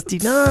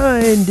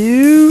 69,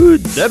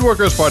 dude. Dead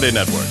Workers Party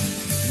Network.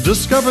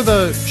 Discover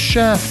the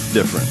Shaft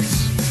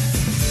difference.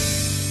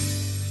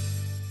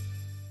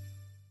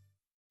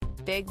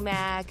 Big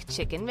Mac,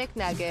 Chicken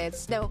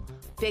McNuggets, no,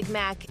 Big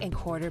Mac and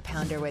Quarter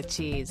Pounder with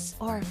cheese,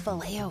 or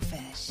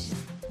Filet-O-Fish.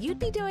 You'd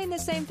be doing the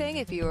same thing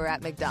if you were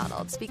at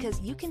McDonald's,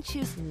 because you can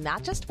choose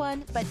not just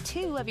one, but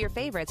two of your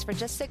favorites for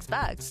just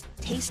 $6.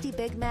 Tasty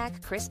Big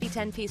Mac, crispy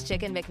 10-piece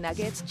Chicken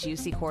McNuggets,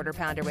 juicy Quarter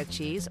Pounder with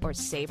cheese, or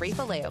savory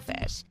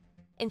Filet-O-Fish.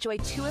 Enjoy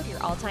two of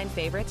your all-time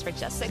favorites for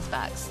just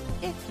 $6,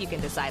 if you can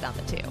decide on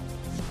the two.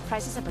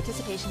 Prices and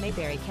participation may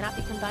vary. Cannot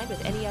be combined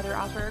with any other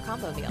offer or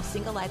combo meal.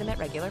 Single item at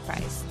regular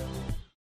price.